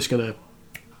 and it's just going to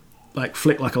like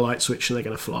flick like a light switch and they're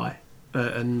going to fly.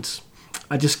 And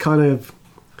I just kind of,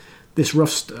 this rough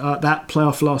start, that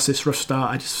playoff loss, this rough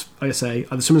start, like I say,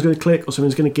 either someone's going to click or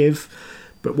someone's going to give,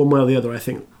 but one way or the other I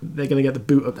think they're going to get the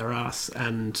boot up their ass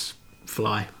and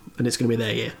fly, and it's going to be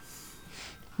their year.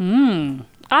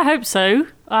 I hope so.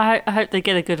 I hope they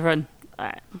get a good run.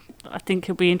 I think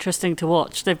it'll be interesting to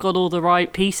watch. They've got all the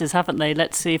right pieces, haven't they?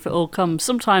 Let's see if it all comes.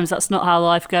 Sometimes that's not how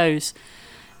life goes.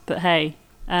 But hey.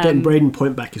 Getting Braden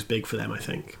Point back is big for them, I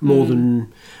think. More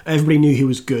than... Everybody knew he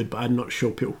was good, but I'm not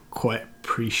sure people quite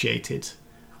appreciated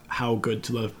how good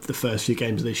to the first few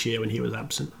games of this year when he was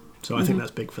absent. So I think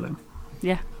that's big for them.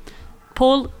 Yeah.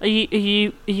 Paul, are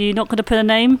you not going to put a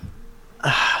name?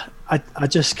 I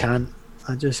just can't.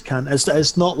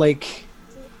 It's not like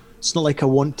I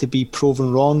want to be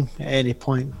proven wrong at any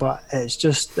point, but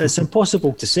it's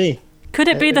impossible to say. Could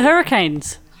it be the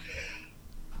Hurricanes?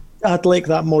 I'd like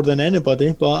that more than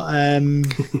anybody, but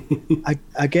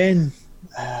again,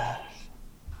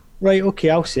 right? Okay,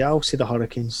 I'll say the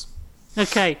Hurricanes.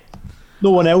 Okay.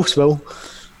 No one else will.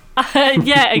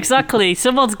 Yeah, exactly.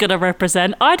 Someone's going to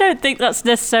represent. I don't think that's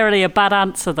necessarily a bad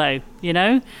answer, though.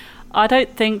 I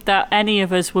don't think that any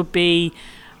of us would be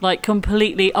like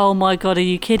completely, oh my God, are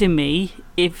you kidding me?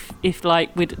 If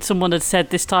like someone had said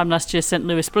this time last year St.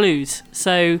 Louis Blues.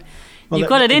 So you've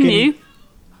got it in you.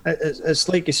 It's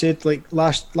like you said, like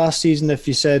last season, if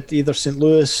you said either St.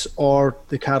 Louis or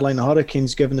the Carolina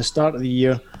Hurricanes, given the start of the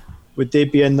year, would they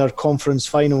be in their conference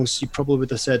finals? You probably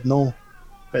would have said no,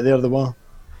 but there they were.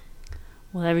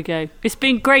 Well, there we go. It's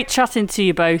been great chatting to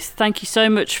you both. Thank you so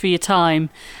much for your time.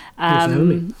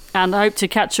 And I hope to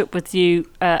catch up with you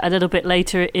a little bit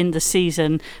later in the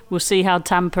season. We'll see how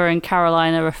Tampa and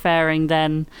Carolina are faring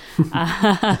then.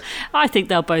 I think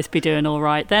they'll both be doing all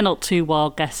right. They're not too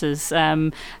wild guesses.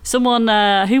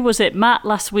 Someone, who was it? Matt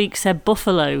last week said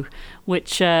Buffalo,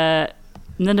 which none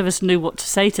of us knew what to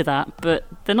say to that, but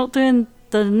they're not doing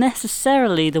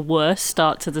necessarily the worst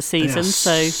start to the season.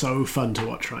 They are so fun to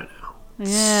watch right now.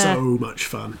 Yeah. So much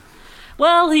fun.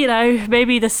 Well, you know,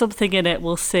 maybe there's something in it.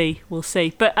 We'll see.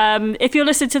 But if you're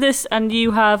listening to this and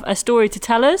you have a story to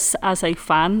tell us as a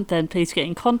fan, then please get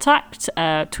in contact.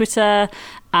 Twitter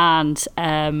and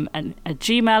a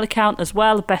Gmail account as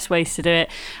well, the best ways to do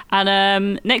it.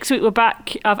 And next week we're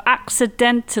back. I've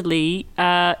accidentally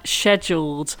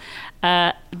scheduled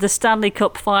the Stanley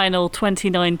Cup Final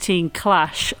 2019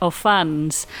 clash of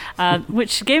fans,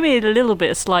 which gave me a little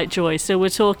bit of slight joy. So we're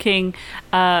talking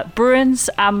Bruins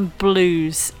and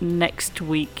Blues next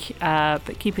week.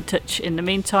 But keep in touch in the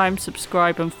meantime.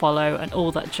 Subscribe and follow and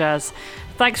all that jazz.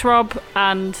 Thanks, Rob,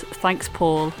 and thanks,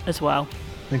 Paul, as well.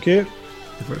 Thank you.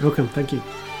 You're very welcome. Thank you.